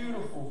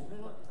 beautiful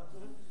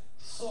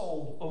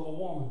soul of a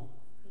woman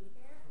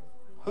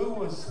who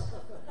was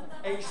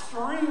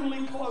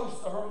extremely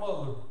close to her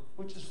mother,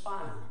 which is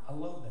fine. I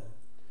love that.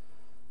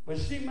 But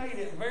she made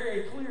it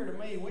very clear to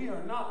me, we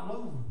are not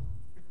moving.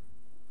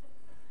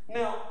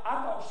 Now,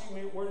 I thought she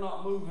meant we're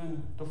not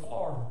moving to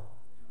Florida.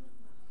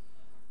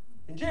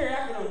 And Jerry,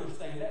 I can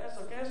understand that.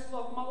 That's okay. That's the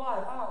love of my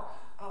life.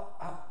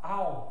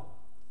 I'll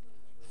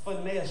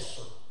finesse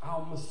her.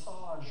 I'll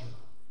massage her.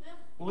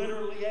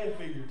 Literally and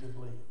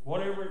figuratively.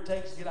 Whatever it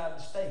takes to get out of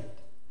the state.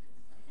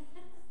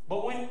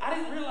 But when I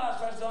didn't realize,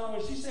 Pastor Don,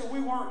 when she said we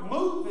weren't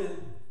moving,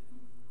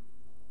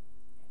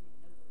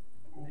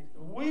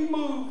 we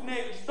moved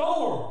next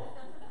door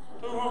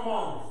to her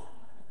mom.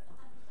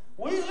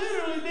 We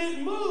literally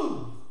didn't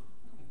move.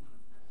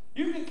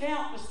 You can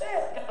count the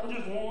steps. I'm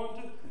just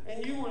 1, 2,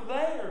 and you were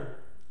there.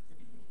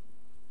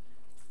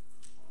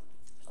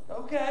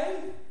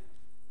 Okay.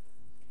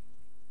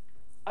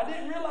 I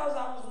didn't realize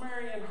I was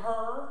marrying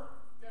her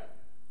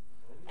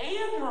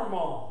and her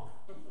mom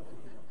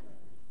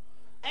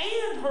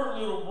and her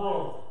little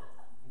brother.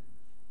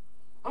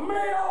 I'm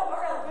married all.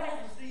 I got a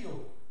package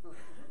deal.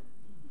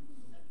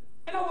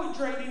 And I wouldn't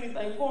trade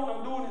anything for it.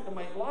 I'm doing it to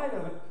make light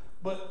of it.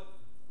 But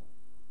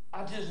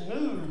I just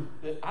knew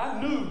that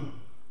I knew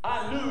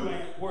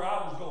where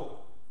I was going.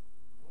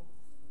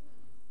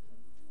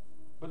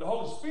 But the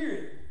Holy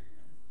Spirit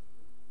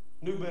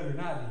knew better than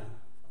I did.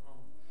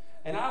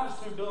 And I was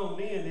too dumb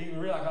then to even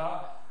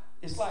realize,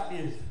 it's like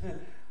this.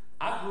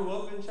 I grew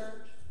up in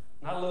church,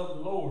 and I loved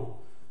the Lord.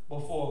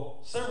 But for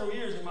several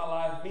years in my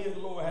life, me and the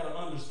Lord had an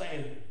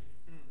understanding.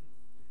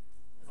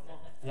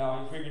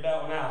 Y'all ain't figured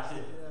that one out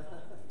yet.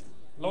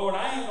 Lord,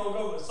 I ain't going to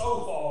go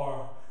so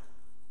far,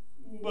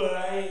 but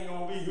I ain't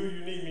going to be who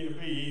you need me to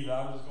be either.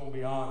 I'm just going to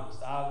be honest.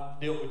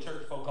 I've dealt with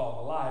church folk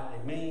all my life.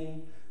 They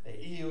mean,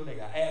 they ill, they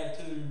got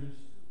attitudes.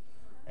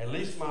 At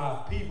least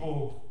my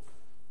people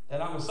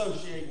that I'm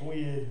associating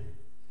with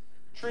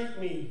treat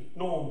me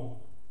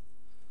normal.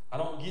 I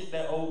don't get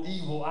that old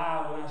evil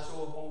eye when I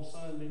show up on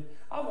Sunday.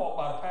 I walked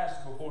by the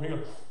pastor before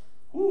here.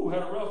 Whoo,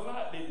 had a rough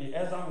night, didn't you?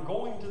 As I'm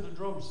going to the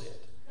drum set.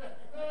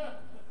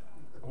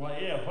 I'm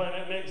like, yeah, play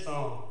that next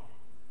song.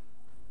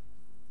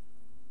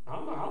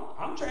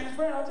 I'm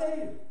transparent, I'll tell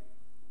you.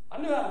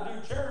 I knew how to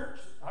do church.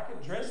 I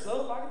could dress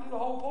up, I could do the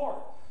whole part.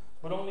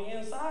 But on the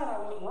inside, I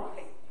wasn't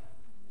right.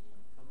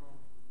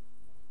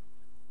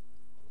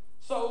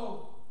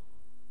 So,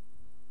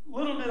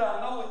 little did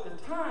I know at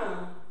the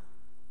time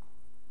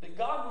that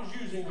God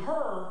was using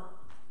her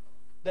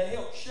to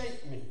help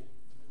shape me.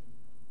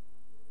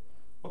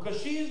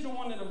 Because she is the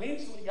one that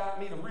eventually got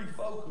me to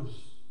refocus,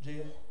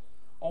 Jeff,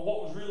 on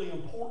what was really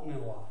important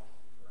in life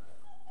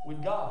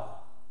with God.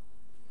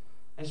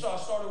 And so I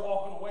started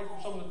walking away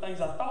from some of the things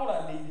I thought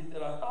I needed,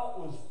 that I thought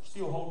was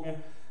still holding me.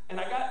 And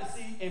I got to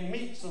see and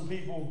meet some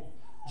people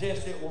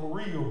just that were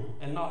real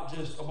and not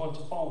just a bunch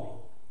of phony.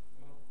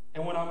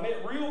 And when I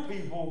met real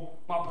people,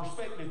 my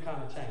perspective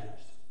kind of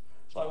changed.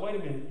 It's like, wait a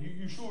minute,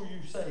 you sure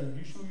you saved?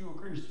 You sure you a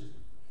Christian?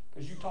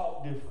 Because you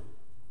talk different.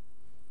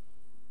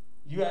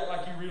 You act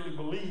like you really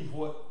believe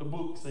what the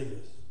book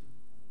says.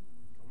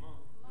 Come on.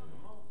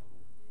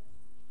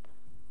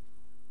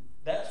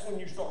 That's when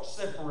you start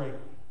separating,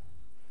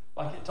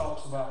 like it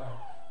talks about.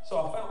 So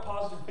I found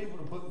positive people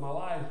to put in my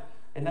life,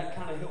 and that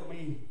kind of helped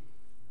me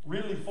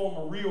really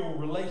form a real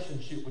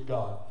relationship with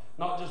God,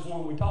 not just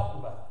one we talked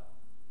about.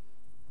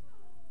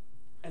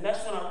 And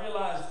that's when I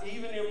realized,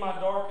 even in my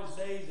darkest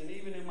days and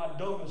even in my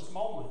dumbest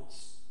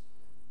moments,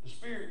 the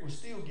Spirit was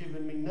still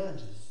giving me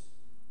nudges.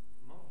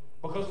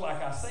 Because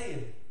like I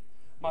said,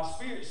 my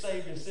spirit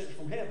saved and sent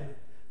from heaven.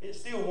 It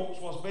still wants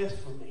what's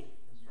best for me.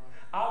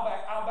 I'll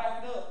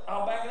back it up.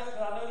 I'll back it up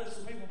because I know there's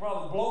some people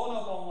probably blowing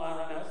up online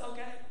right now. It's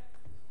okay.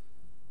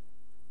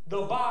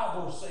 The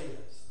Bible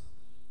says,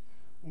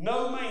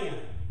 no man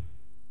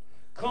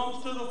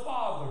comes to the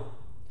Father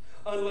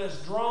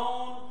unless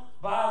drawn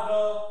by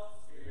the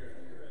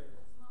Spirit.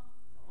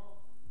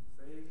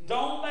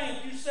 Don't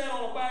think you sat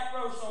on a back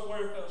row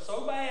somewhere and felt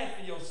so bad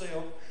for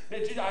yourself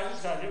that I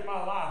just got to get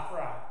my life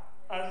right.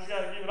 I just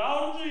got to give it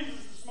all to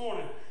Jesus this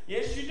morning.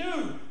 Yes, you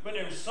do. But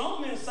there was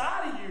something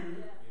inside of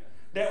you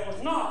that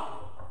was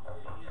knocking.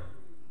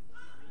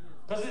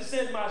 Because it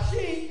said, my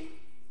sheep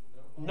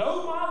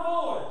know my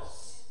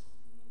voice.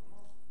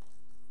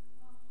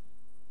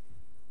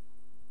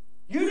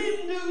 You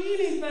didn't do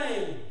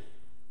anything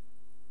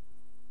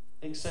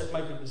except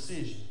make a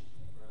decision.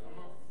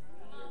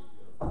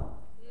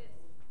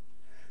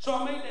 So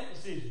I made that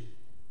decision.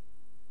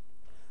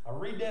 I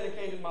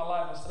rededicated my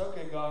life. I said,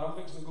 okay, God, I'm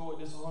fixing to go at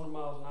this 100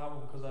 miles an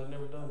hour because I've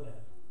never done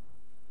that.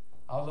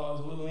 I was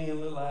always a little in, a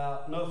little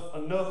out,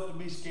 enough to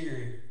be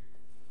scary.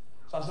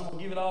 So I said, I'm going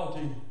to give it all to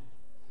you.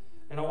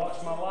 And I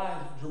watched my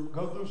life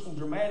go through some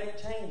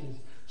dramatic changes.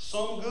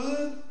 Some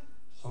good,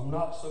 some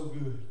not so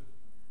good.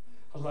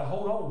 I was like,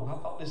 hold on.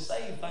 I thought this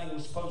saved thing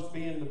was supposed to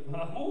be in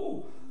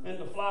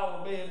the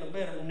flower bed and the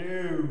bedroom.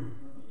 No.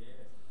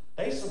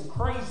 There's some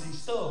crazy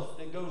stuff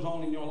that goes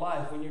on in your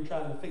life when you're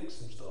trying to fix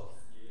some stuff.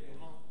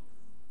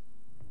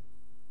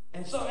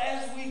 And so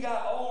as we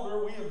got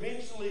older, we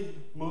eventually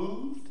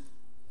moved.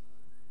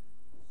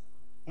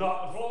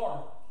 Not to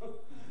Florida.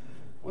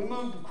 We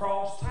moved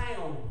across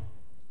town,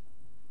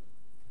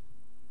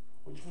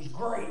 which was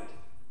great.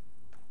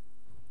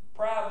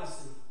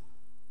 Privacy.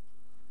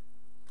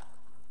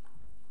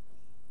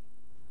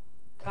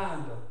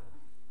 Kinda.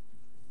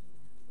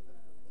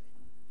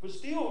 But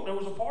still, there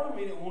was a part of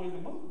me that wanted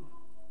to move.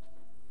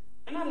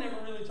 And I never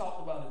really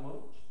talked about it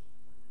much.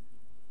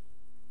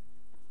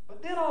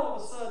 But then all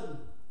of a sudden,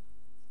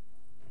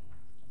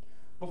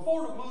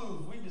 before the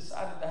move, we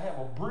decided to have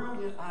a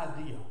brilliant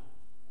idea.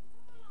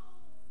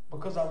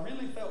 Because I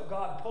really felt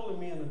God pulling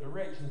me in a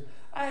direction.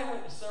 I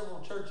went to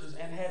several churches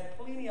and had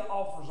plenty of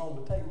offers on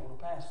the table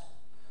to pastor.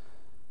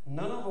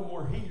 None of them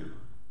were here.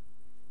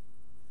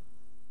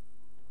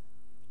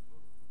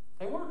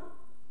 They weren't.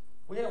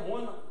 We had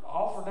one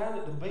offer down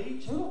at the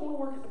beach. Who don't want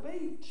to work at the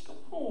beach? Come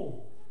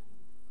on.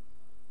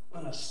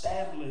 An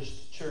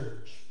established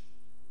church.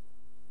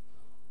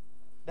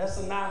 That's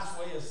a nice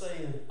way of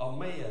saying a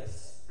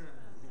mess.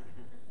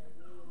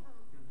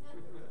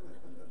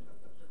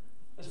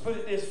 Let's put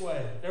it this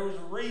way. There was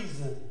a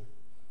reason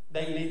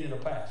they needed a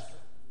pastor.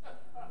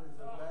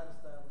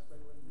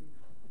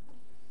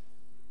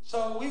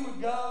 So we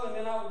would go, and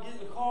then I would get in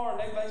the car, and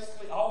they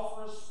basically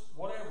offer us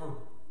whatever.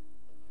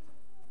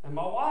 And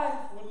my wife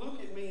would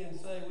look at me and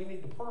say, we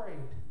need to pray.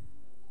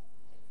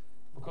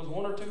 Because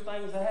one or two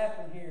things that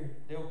happen here.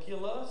 They'll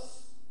kill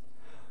us,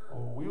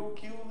 or we'll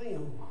kill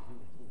them.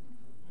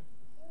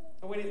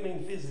 And we didn't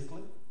mean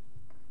physically.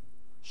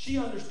 She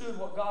understood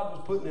what God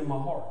was putting in my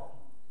heart,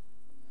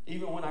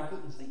 even when I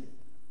couldn't see it.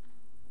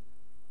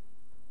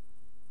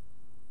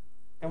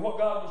 And what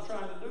God was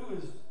trying to do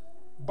is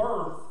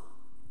birth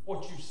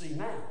what you see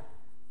now.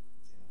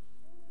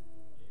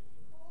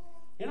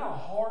 You know how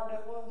hard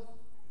that was?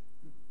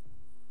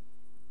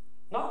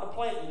 Not to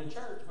plant in the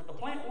church, but to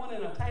plant one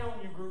in a town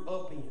you grew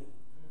up in.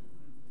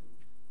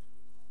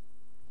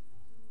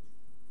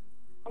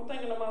 I'm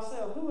thinking to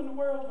myself, who in the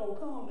world's going to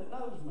come that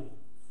knows me?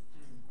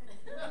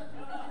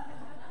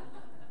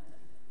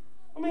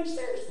 I mean,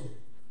 seriously.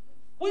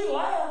 We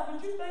laugh,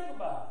 but you think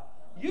about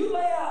it. You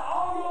lay out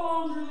all your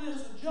laundry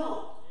list of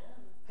junk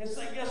and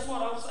say, guess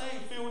what? I'm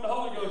saved, filled with the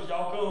Holy Ghost.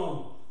 Y'all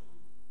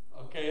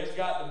come. Okay, it's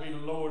got to be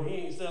the Lord. He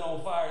ain't set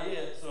on fire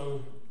yet,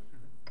 so.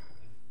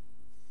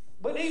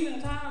 But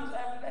even times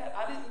after that,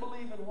 I didn't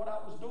believe in what I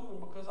was doing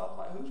because I was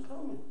like, who's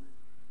coming?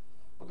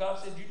 But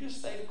God said, you just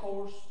stay the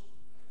course.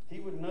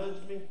 He would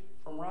nudge me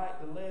from right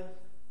to left.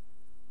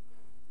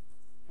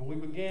 And we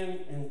began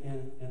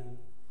in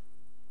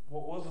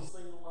what was a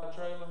single wide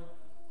trailer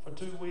for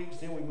 2 weeks.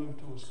 Then we moved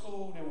to a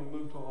school. Then we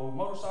moved to an old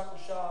motorcycle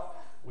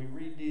shop. We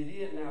redid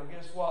it. Now,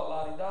 guess what?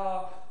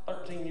 La-di-da.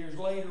 13 years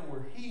later,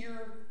 we're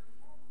here.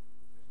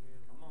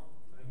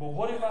 But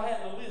what if I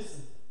hadn't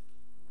listened?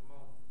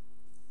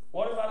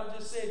 What if I'd have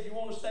just said, you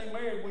want to stay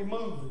married? We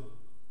moving.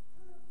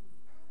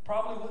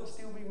 Probably wouldn't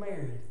still be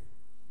married.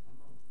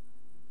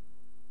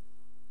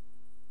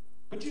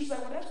 But you say,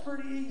 well, that's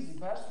pretty easy,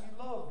 Pastor. You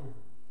loved her.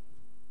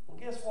 Well,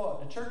 guess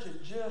what? The church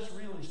had just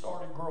really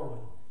started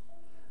growing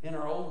in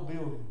our old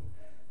building.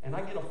 And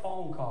I get a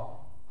phone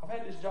call. I've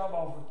had this job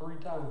offer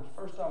 3 times.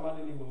 First time I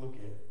didn't even look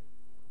at it.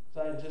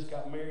 Because I had just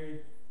got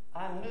married.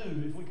 I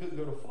knew if we couldn't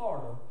go to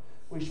Florida,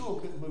 we sure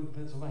couldn't move to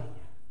Pennsylvania.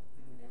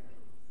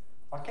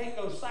 If I can't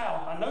go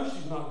south, I know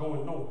she's not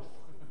going north.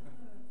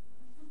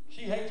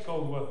 She hates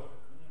cold weather.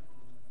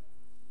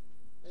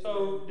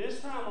 So this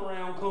time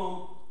around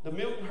come the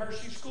Milton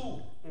Hershey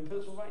School in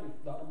Pennsylvania.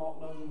 Dr. Malk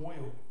knows them well.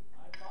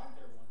 I taught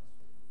there once.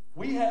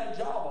 We had a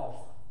job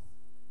offer.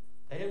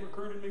 They had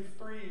recruited me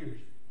for 3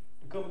 years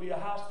to come be a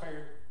house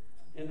parent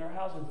in their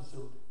housing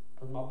facility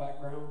because my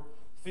background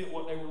fit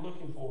what they were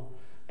looking for.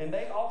 And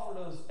they offered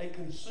us a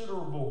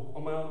considerable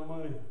amount of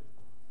money.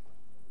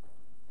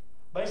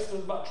 Basically, it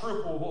was about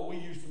triple what we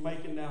used to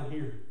making down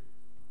here.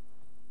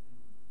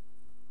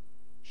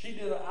 She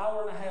did an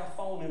hour and a half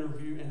phone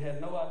interview and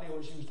had no idea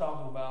what she was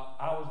talking about.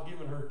 I was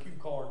giving her cue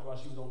cards while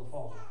she was on the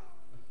phone.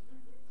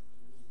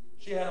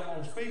 She had them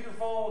on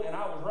speakerphone, and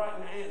I was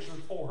writing the answers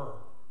for her.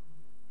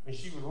 And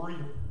she would read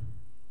them.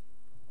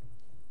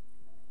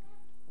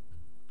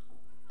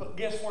 But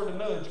guess where the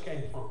nudge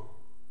came from?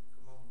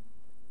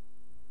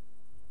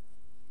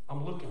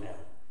 I'm looking at her.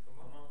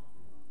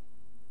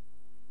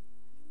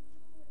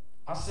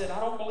 I said, I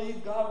don't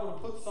believe God would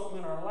have put something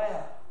in our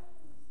lap.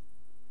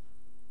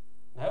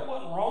 That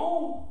wasn't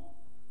wrong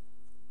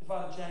if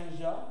I'd have changed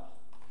jobs.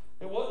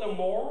 It wasn't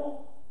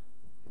immoral.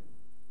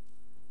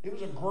 It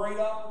was a great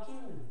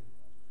opportunity.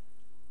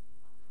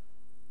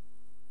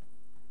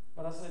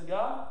 But I said,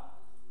 God,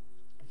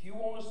 if you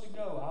want us to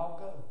go, I'll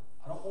go.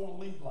 I don't want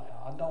to leave like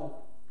I don't.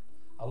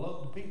 I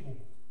love the people.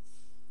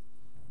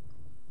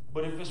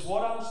 But if it's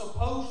what I'm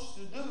supposed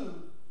to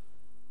do,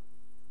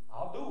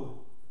 I'll do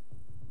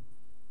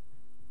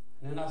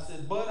it. And then I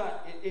said,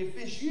 but if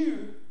it's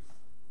you,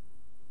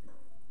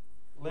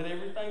 let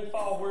everything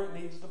fall where it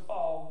needs to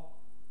fall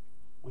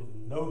with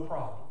no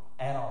problem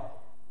at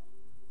all.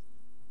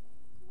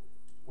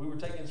 We were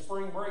taking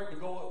spring break to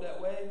go up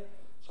that way,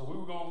 so we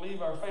were going to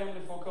leave our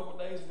family for a couple of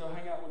days and go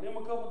hang out with them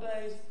a couple of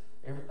days.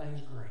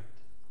 Everything's great.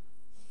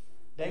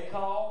 They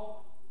called.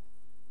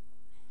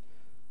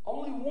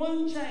 Only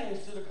one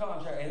change to the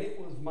contract, and it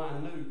was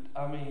minute.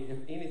 I mean, if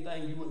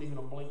anything, you wouldn't even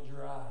have blinked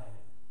your eye.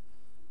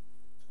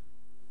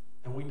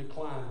 And we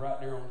declined right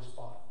there on the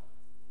spot.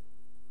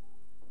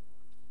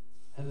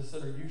 And they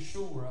said, are you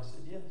sure? I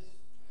said, yes.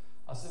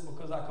 I said,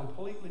 because I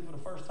completely, for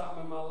the first time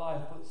in my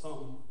life, put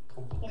something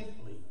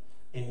completely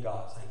in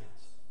God's hands.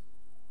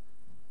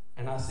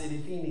 And I said,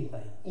 if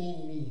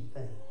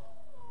anything,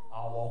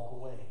 I'll walk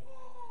away.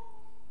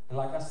 And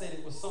like I said,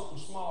 it was something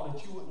small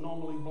that you wouldn't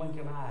normally blink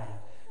an eye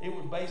at. It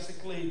would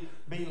basically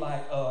be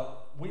like,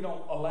 we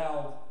don't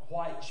allow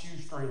white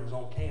shoestrings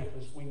on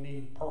campus. We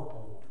need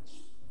purple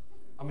ones.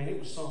 I mean, it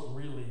was something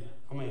really,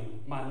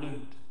 minute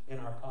in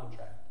our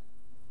contract.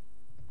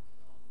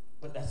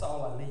 But that's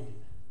all I needed.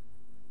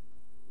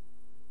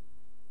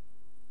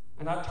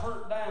 And I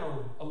turned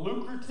down a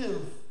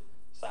lucrative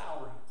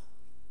salary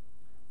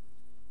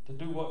to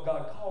do what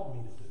God called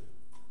me to do.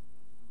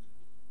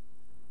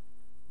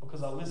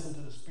 Because I listened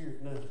to the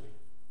Spirit nudge me.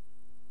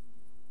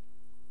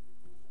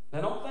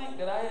 Now, don't think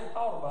that I hadn't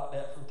thought about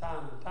that from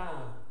time to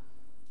time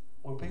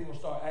when people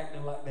start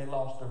acting like they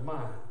lost their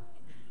mind.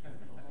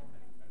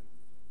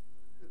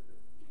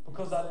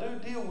 Because I do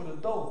deal with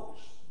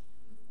adults,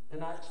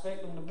 and I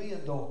expect them to be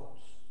adults,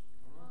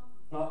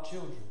 not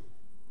children.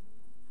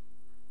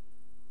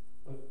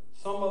 But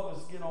some of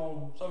us get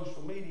on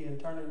social media and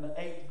turn into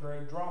 8th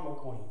grade drama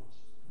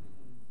queens.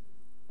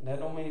 And that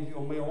don't mean if you're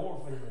a male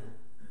or female.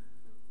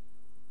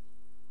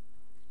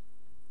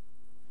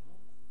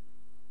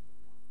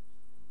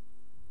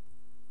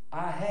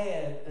 I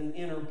had an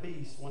inner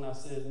peace when I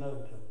said no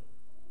to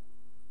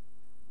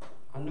it.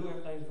 I knew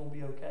everything's going to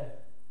be okay.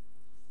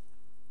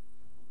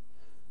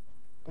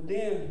 But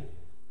then,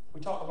 we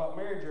talked about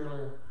marriage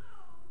earlier.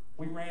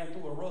 We ran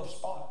through a rough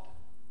spot.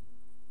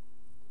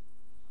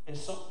 And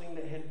something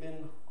that had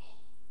been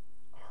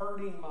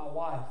hurting my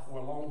wife for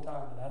a long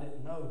time that I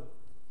didn't know.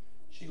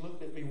 She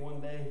looked at me one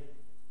day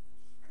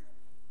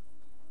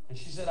and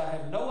she said, I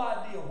have no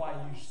idea why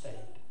you stayed.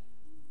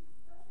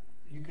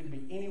 You could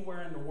be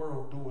anywhere in the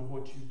world doing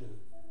what you do.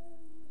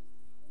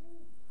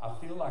 I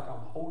feel like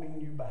I'm holding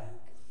you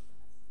back.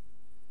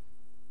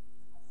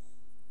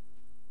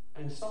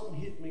 And something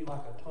hit me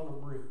like a ton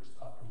of bricks,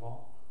 Dr.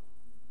 Mark.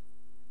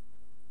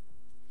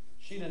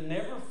 She'd have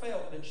never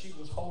felt that she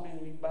was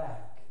holding me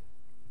back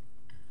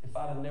if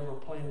I'd have never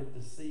planted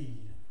the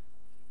seed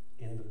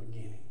in the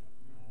beginning.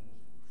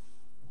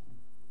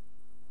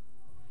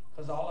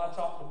 Because all I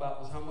talked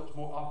about was how much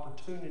more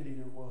opportunity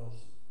there was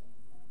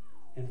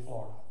in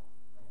Florida.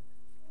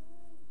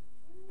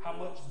 How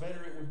much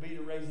better it would be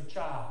to raise a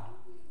child.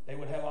 They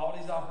would have all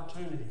these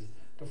opportunities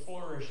to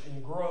flourish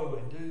and grow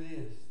and do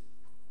this.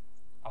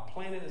 I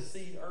planted a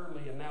seed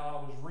early, and now I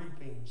was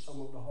reaping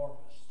some of the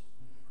harvest.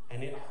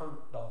 And it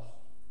hurt Dawson.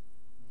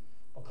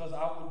 Because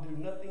I would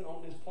do nothing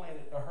on this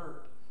planet to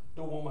hurt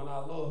the woman I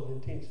love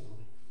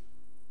intentionally.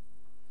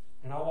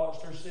 And I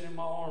watched her sit in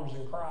my arms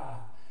and cry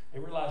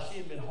and realized she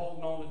had been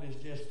holding on to this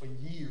just for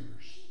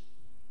years.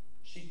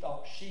 She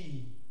thought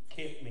she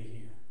kept me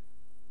here,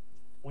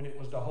 when it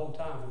was the whole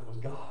time it was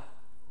God.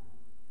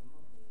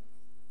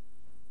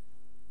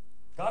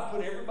 God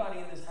put everybody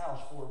in this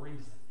house for a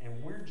reason,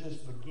 and we're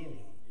just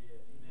beginning.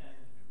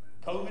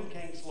 COVID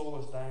can't slow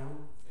us down.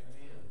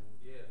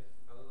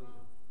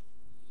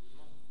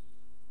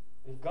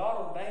 If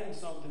God ordains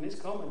something, it's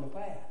coming to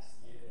pass.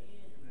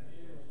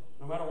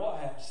 No matter what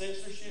happens.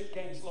 Censorship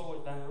can't slow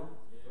it down.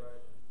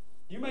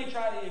 You may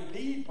try to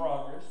impede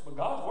progress, but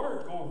God's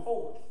word's going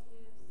forth.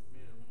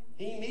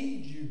 He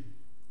needs you.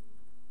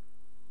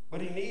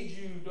 But he needs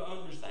you to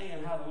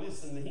understand how to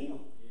listen to him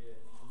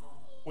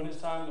when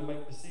it's time to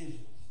make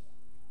decisions.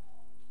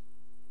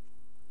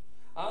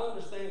 I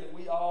understand that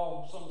we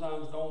all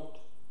sometimes don't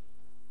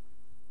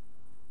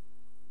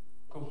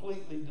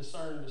completely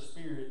discern the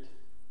Spirit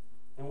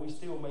and we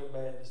still make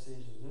bad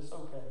decisions. It's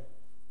okay.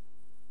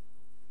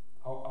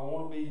 I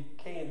want to be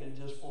candid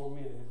just for a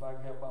minute. If I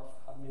can have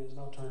about 5 minutes,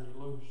 and I'll turn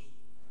you loose.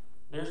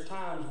 There's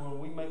times when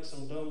we make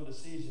some dumb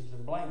decisions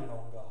and blame it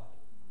on God.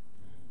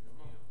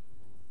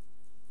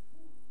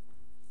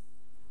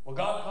 Well,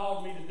 God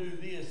called me to do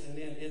this and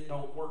then it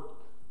don't work.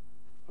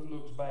 Who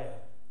looks bad?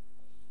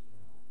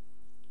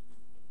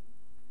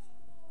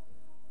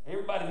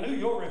 Everybody knew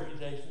your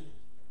reputation.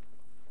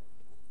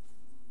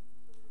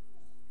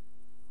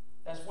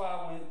 That's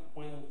why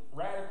when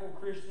radical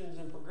Christians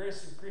and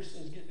progressive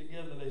Christians get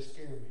together, they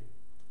scare me.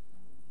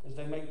 Because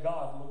they make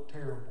God look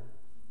terrible.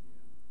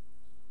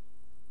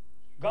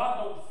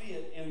 God don't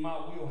fit in my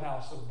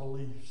wheelhouse of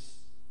beliefs.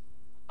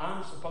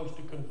 I'm supposed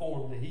to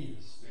conform to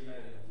His. Amen.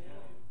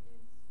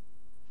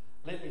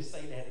 Let me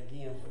say that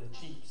again for the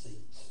cheap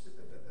seats.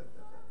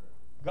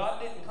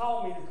 God didn't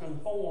call me to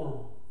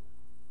conform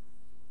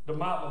to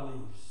my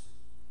beliefs.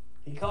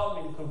 He called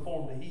me to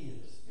conform to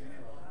His.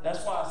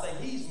 That's why I say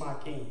He's my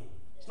king.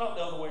 It's not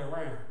the other way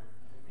around.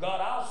 God,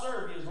 I'll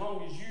serve you as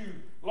long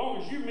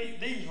as you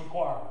meet these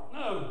requirements.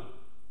 No.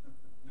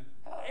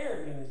 How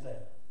arrogant is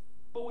that?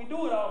 But we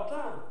do it all the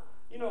time.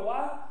 You know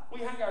why? We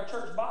hang our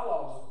church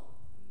bylaws up.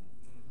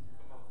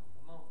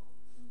 Come on.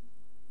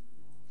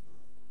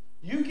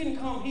 You can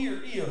come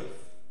here if.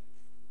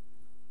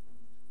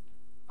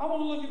 I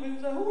want to look at people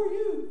and say, who are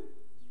you?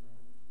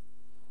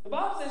 The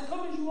Bible says,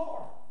 come as you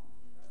are.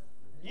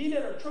 Ye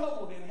that are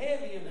troubled and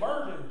heavy and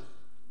burdened.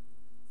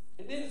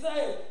 It didn't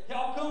say,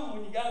 y'all come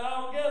when you got it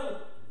all together.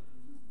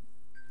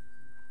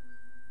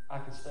 I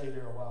could stay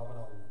there a while, but I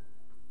won't.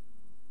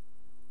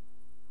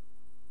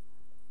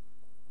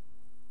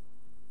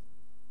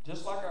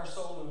 Just like our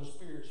soul and the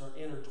spirits are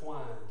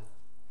intertwined,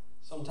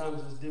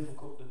 sometimes it's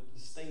difficult to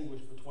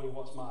distinguish between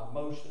what's my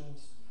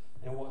emotions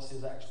and what's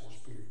His actual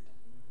spirit.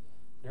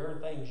 There are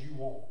things you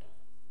want,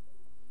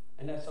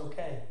 and that's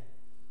okay.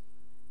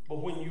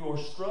 But when you are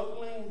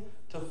struggling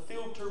to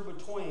filter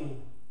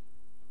between,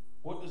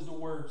 what does the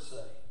Word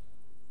say?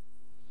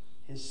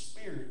 His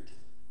Spirit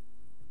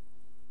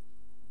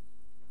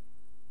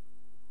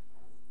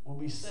will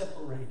be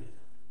separated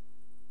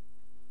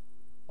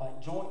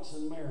like joints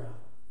and marrow.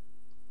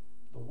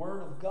 The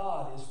Word of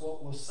God is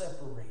what will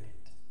separate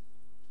it.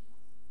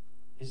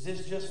 Is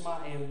this just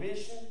my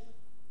ambition?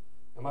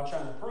 Am I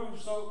trying to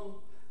prove something?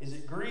 Is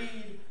it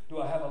greed?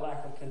 Do I have a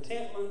lack of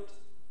contentment?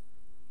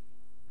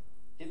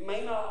 It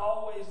may not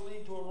always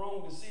lead to a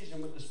wrong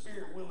decision, but the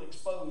Spirit will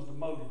expose the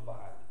motive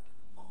behind it.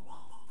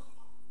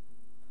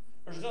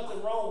 There's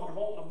nothing wrong with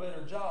wanting a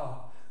better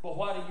job, but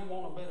why do you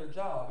want a better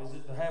job? Is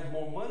it to have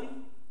more money?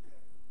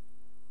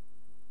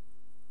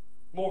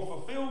 More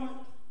fulfillment?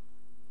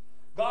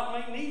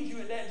 God may need you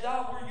at that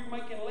job where you're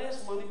making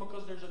less money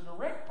because there's a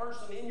direct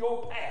person in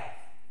your path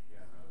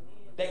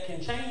that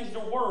can change the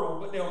world,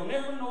 but they'll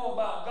never know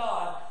about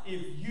God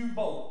if you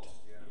bolt.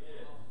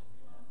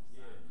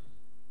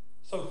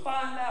 So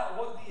find out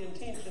what the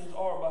intentions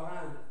are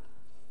behind it.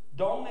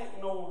 Don't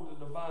ignore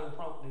the divine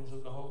promptings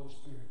of the Holy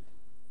Spirit,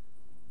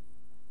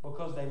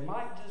 because they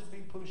might just be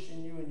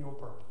pushing you in your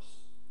purpose.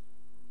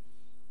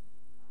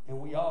 And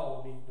we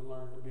all need to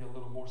learn to be a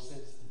little more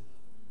sensitive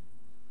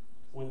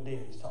when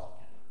Debbie's talking.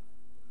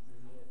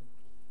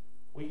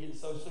 We get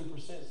so super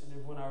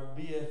sensitive when our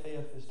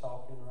BFF is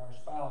talking or our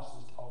spouse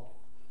is talking.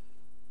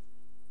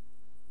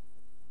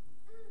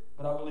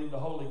 But I believe the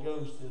Holy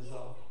Ghost is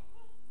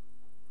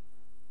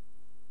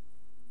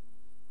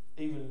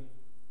even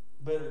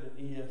better than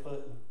E.F.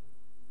 Hutton.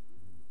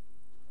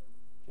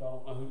 If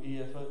y'all don't know who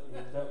E.F. Hutton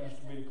is, that used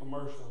to be the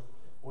commercial.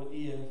 When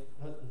E.F.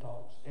 Hutton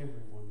talks,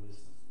 everyone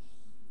listens.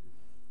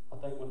 I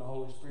think when the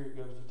Holy Spirit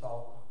goes to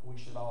talk, we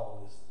should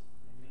all listen.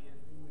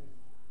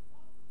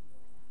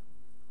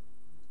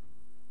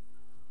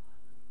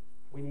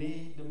 We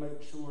need to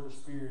make sure the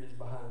Spirit is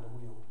behind the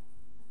wheel.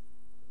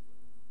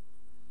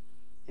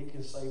 It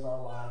can save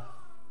our life.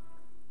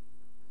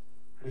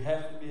 We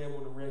have to be able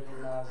to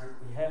recognize it.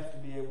 We have to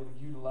be able to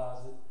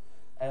utilize it.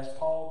 As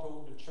Paul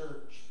told the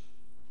church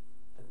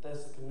at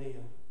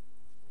Thessalonica,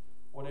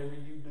 whatever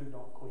you do,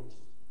 don't quench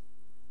it.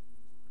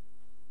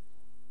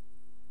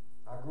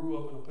 I grew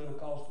up in a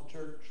Pentecostal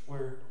church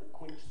where don't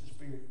quench the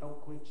Spirit,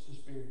 don't quench the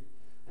Spirit.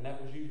 And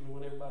that was usually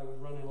when everybody was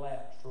running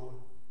laps, Troy.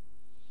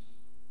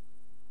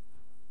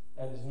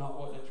 That is not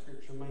what that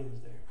scripture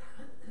means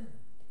there.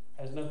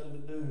 Has nothing to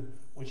do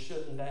with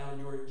shutting down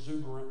your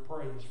exuberant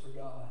praise for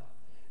God.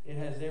 It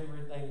has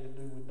everything to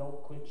do with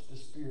don't quench the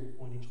Spirit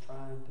when He's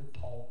trying to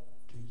talk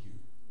to you.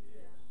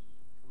 Yeah.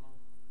 Come on.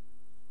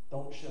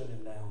 Don't shut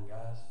Him down,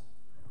 guys.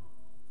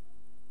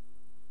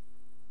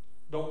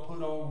 Don't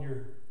put on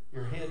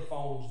your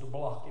headphones to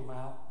block Him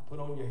out. Put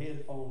on your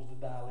headphones to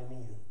dial Him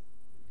in.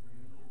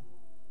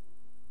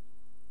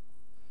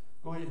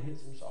 Go ahead and hit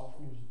some soft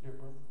music there,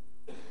 brother.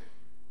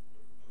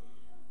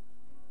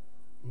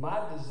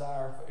 My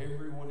desire for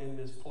everyone in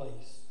this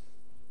place,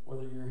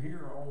 whether you're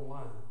here or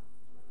online,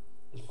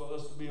 is for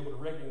us to be able to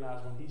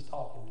recognize when He's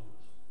talking to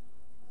us.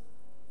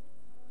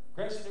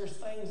 Gracie, there's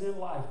things in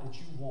life that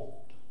you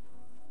want.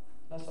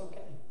 That's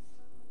okay.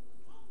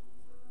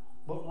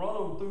 But run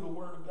them through the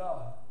Word of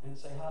God and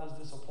say, how does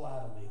this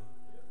apply to me?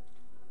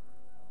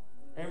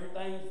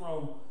 Everything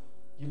from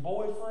your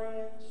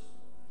boyfriends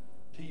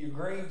to your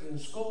grades in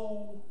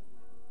school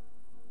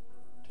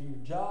to your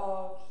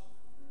jobs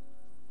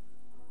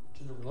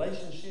to the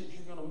relationships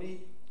you're going to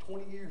meet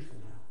 20 years from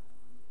now.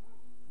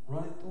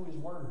 Run it through His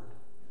Word.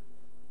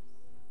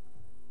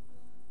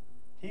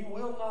 He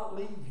will not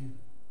leave you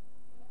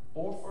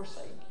or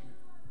forsake you.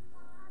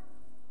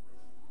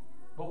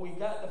 But we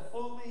got to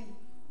fully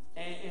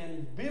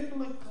and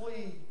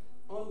biblically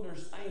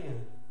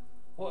understand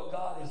what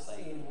God is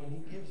saying when He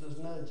gives us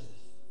nudges.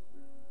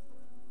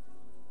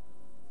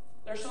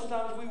 There's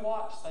sometimes we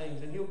watch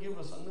things and He'll give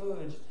us a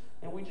nudge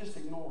and we just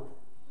ignore it.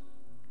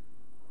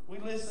 We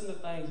listen to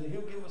things and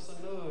He'll give us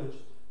a nudge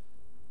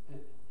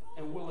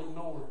and we'll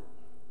ignore it.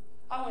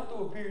 I went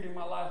through a period in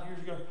my life years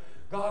ago.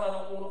 God,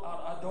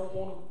 I don't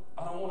want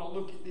to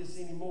look at this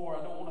anymore.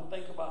 I don't want to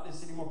think about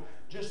this anymore.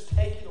 Just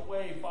take it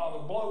away, Father.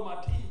 Blow my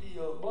TV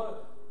up.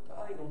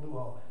 God ain't going to do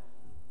all that.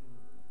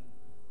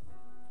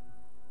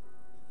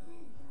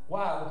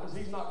 Why? Because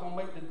He's not going to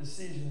make the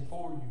decision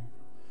for you.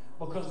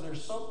 Because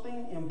there's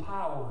something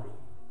empowering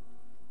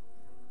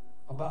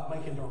about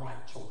making the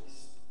right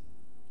choice.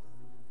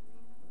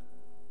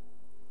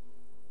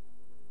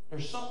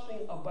 There's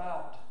something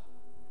about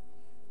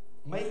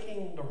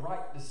making the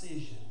right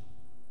decision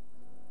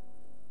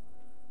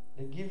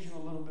that gives you a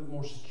little bit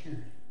more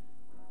security.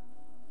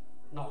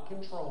 Not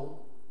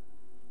control,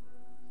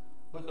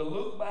 but to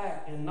look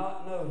back and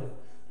not know that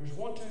there's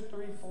 1, 2,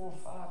 3, 4,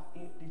 5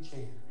 empty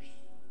chairs.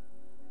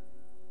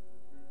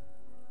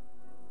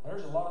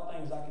 There's a lot of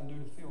things I can do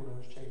to fill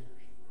those chairs.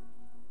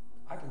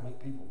 I can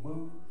make people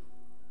move.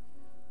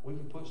 We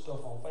can put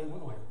stuff on Facebook. We're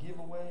going to have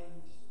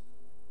giveaways.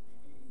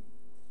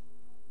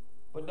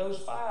 But those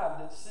 5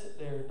 that sit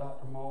there,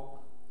 Dr. Malk,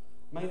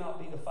 may not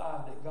be the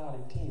 5 that God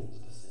intends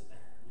to sit there.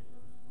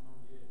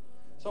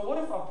 So what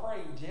if I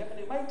prayed, Jeff, and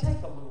it may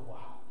take a little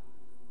while.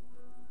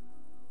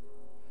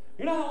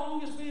 You know how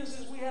long it's been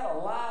since we had a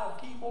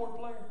live keyboard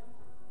player?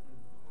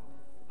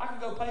 I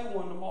could go pay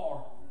one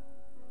tomorrow.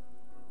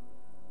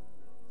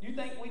 You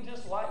think we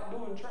just like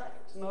doing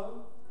tracks?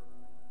 No.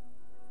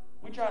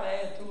 We try to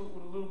add to it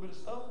with a little bit of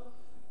stuff.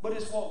 But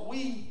it's what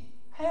we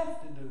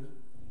have to do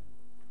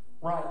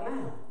right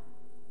now.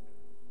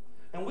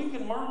 And we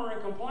can murmur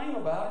and complain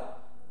about it,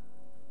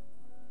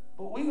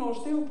 but we're going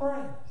to still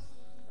praise.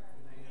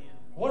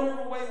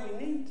 Whatever way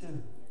we need to.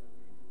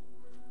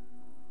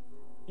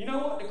 You know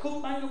what the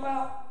cool thing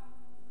about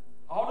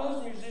all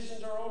those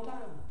musicians are on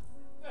time.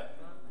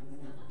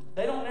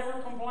 They don't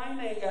ever complain.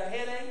 They ain't got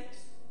headaches.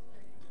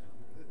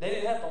 They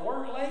didn't have to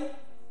work late.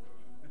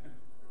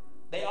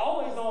 They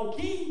always on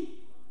key.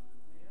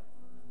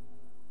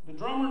 The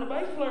drummer and the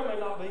bass player may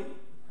not be.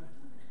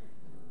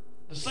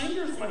 The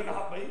singers may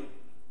not be.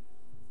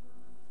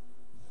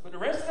 But the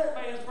rest of that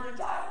band's pretty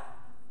tight.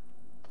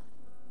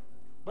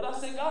 But I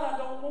said, God, I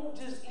don't want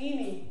just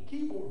any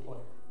keyboard player.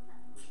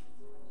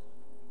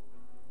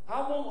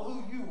 I want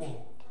who you want.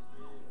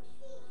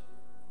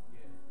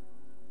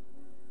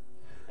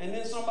 And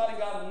then somebody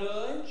got a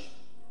nudge,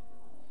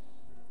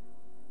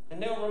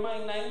 and they'll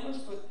remain nameless,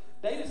 but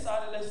they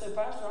decided, they said,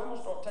 Pastor, I'm going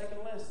to start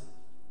taking lessons.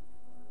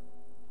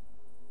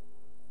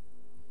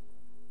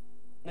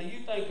 Now you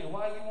thinking,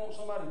 why you want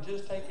somebody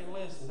just taking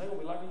lessons? They're going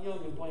to be like a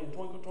youngin' playing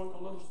Twinkle, Twinkle,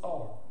 Little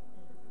Star.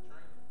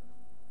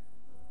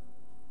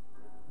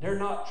 They're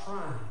not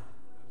trying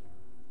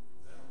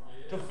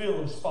to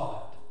fill a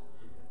spot.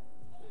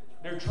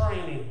 They're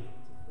training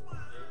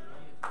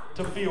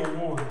to fill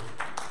one.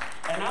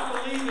 And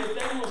I believe if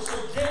they will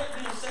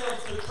subject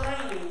themselves to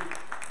training,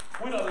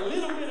 with a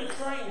little bit of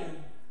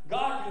training,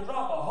 God can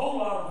drop a whole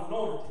lot of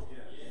anointing.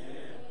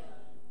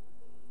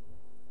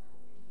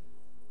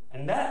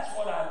 And that's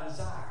what I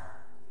desire.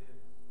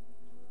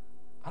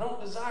 I don't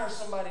desire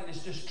somebody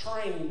that's just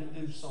trained to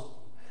do something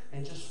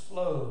and just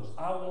flows.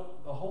 I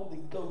want the Holy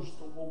Ghost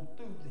to walk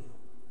through them.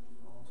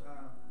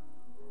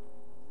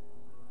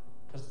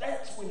 Because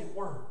that's when it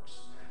works.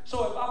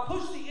 So if I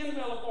push the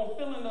envelope on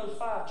filling those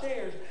 5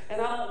 chairs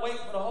and I don't wait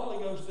for the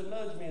Holy Ghost to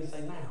nudge me and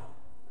say, now,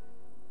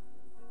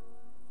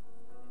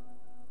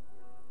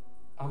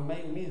 I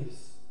may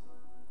miss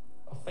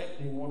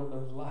affecting one of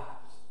those lives.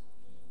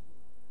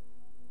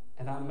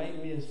 And I may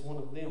miss one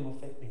of them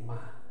affecting mine.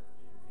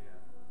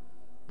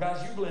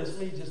 Guys, you bless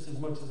me just as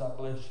much as I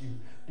bless you.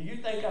 Do you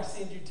think I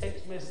send you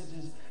text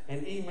messages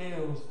and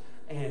emails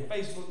and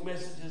Facebook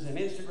messages and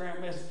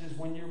Instagram messages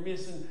when you're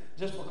missing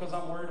just because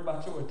I'm worried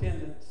about your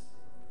attendance?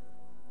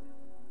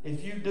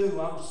 If you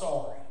do, I'm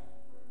sorry.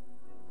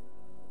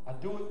 I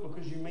do it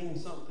because you mean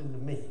something to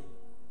me.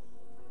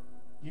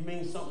 You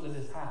mean something to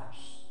this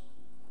house.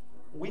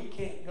 We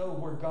can't go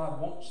where God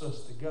wants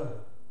us to go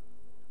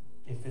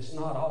if it's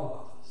not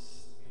all of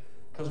us.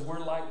 Because we're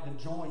like the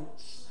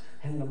joints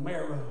and the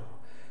marrow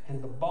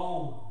and the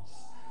bones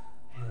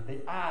and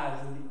the eyes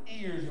and the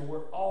ears, and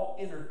we're all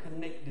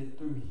interconnected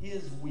through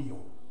His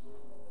will,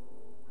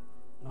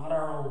 not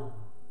our own.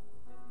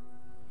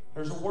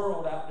 There's a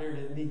world out there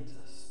that needs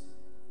us.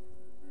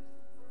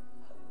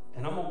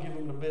 And I'm going to give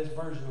them the best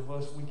version of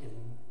us we can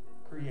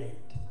create.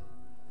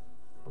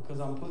 Because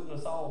I'm putting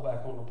us all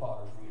back on the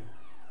potter's wheel.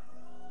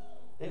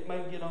 It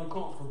may get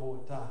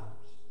uncomfortable at times.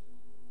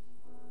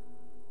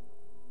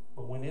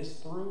 But when it's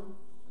through,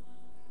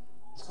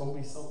 it's going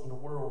to be something the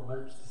world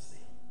wants to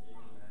see.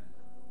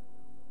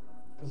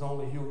 Because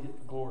only He'll get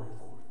the glory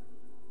for it.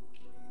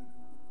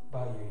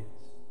 Bow your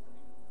heads.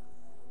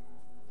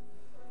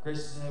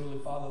 Gracious and Heavenly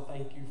Father,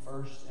 thank you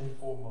first and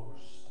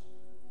foremost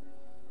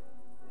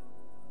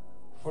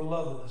for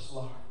loving us,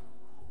 Lord.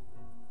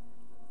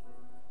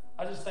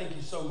 I just thank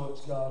you so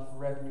much, God, for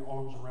wrapping your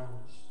arms around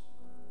us.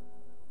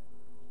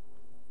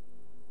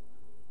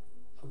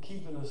 For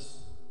keeping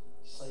us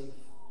safe.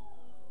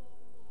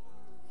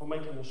 For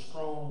making us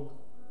strong.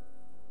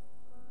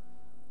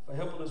 For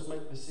helping us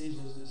make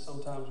decisions that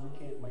sometimes we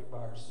can't make by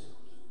ourselves.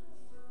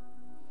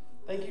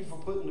 Thank you for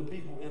putting the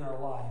people in our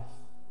life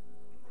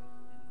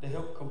to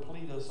help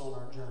complete us on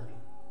our journey.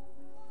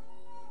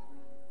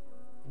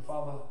 And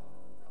Father,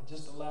 I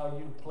just allow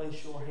you to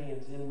place your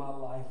hands in my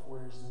life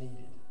where it's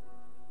needed.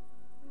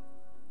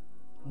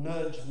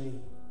 Nudge me.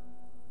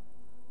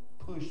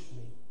 Push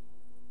me.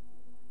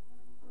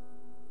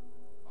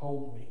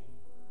 Hold me.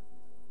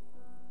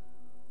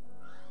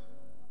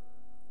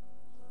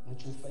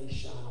 Let your face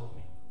shine on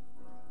me.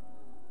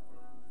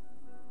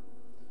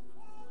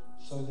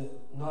 So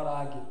that not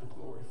I get the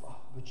glory, Father,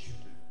 but you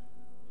do.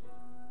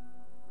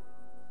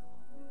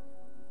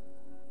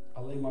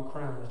 I lay my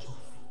crown at your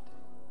feet.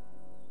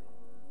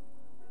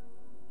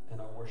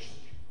 And I worship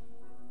you.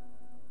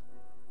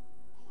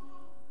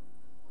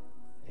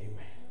 Amen.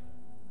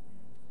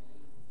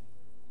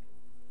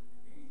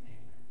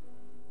 Amen.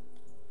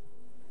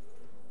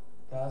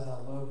 Guys,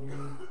 I love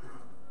you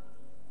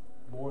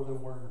more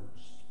than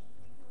words.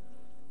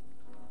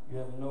 You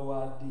have no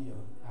idea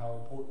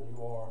how important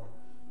you are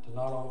to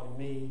not only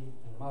me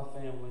and my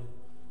family,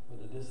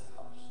 but to this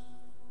house.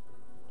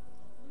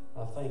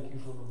 I thank you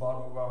from the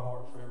bottom of our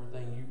heart for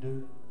everything you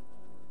do.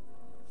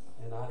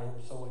 And I am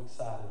so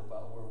excited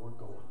about where we're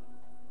going.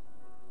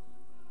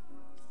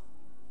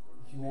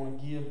 If you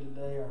want to give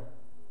today, our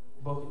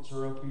buckets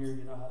are up here.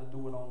 You know how to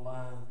do it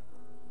online.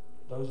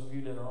 Those of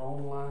you that are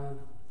online,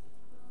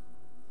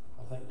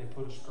 I think they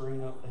put a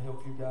screen up to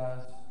help you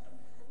guys.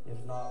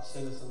 If not,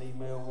 send us an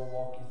email. We'll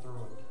walk you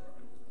through it.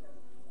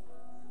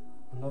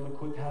 Another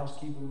quick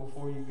housekeeping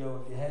before you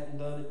go. If you hadn't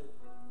done it,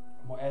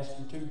 I'm going to ask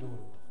you to do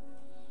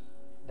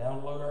it.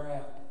 Download our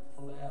app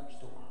from the App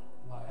Store,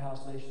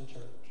 Lighthouse Nation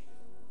Church.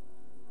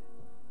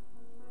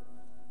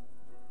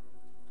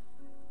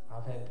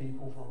 I've had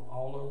people from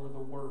all over the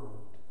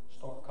world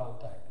start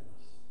contacting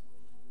us.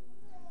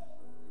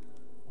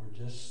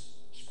 We're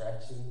just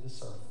scratching the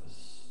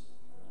surface.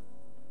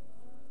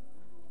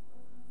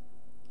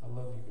 I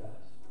love you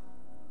guys.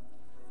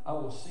 I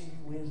will see you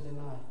Wednesday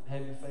night.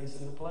 Have your face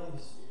in the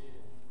place.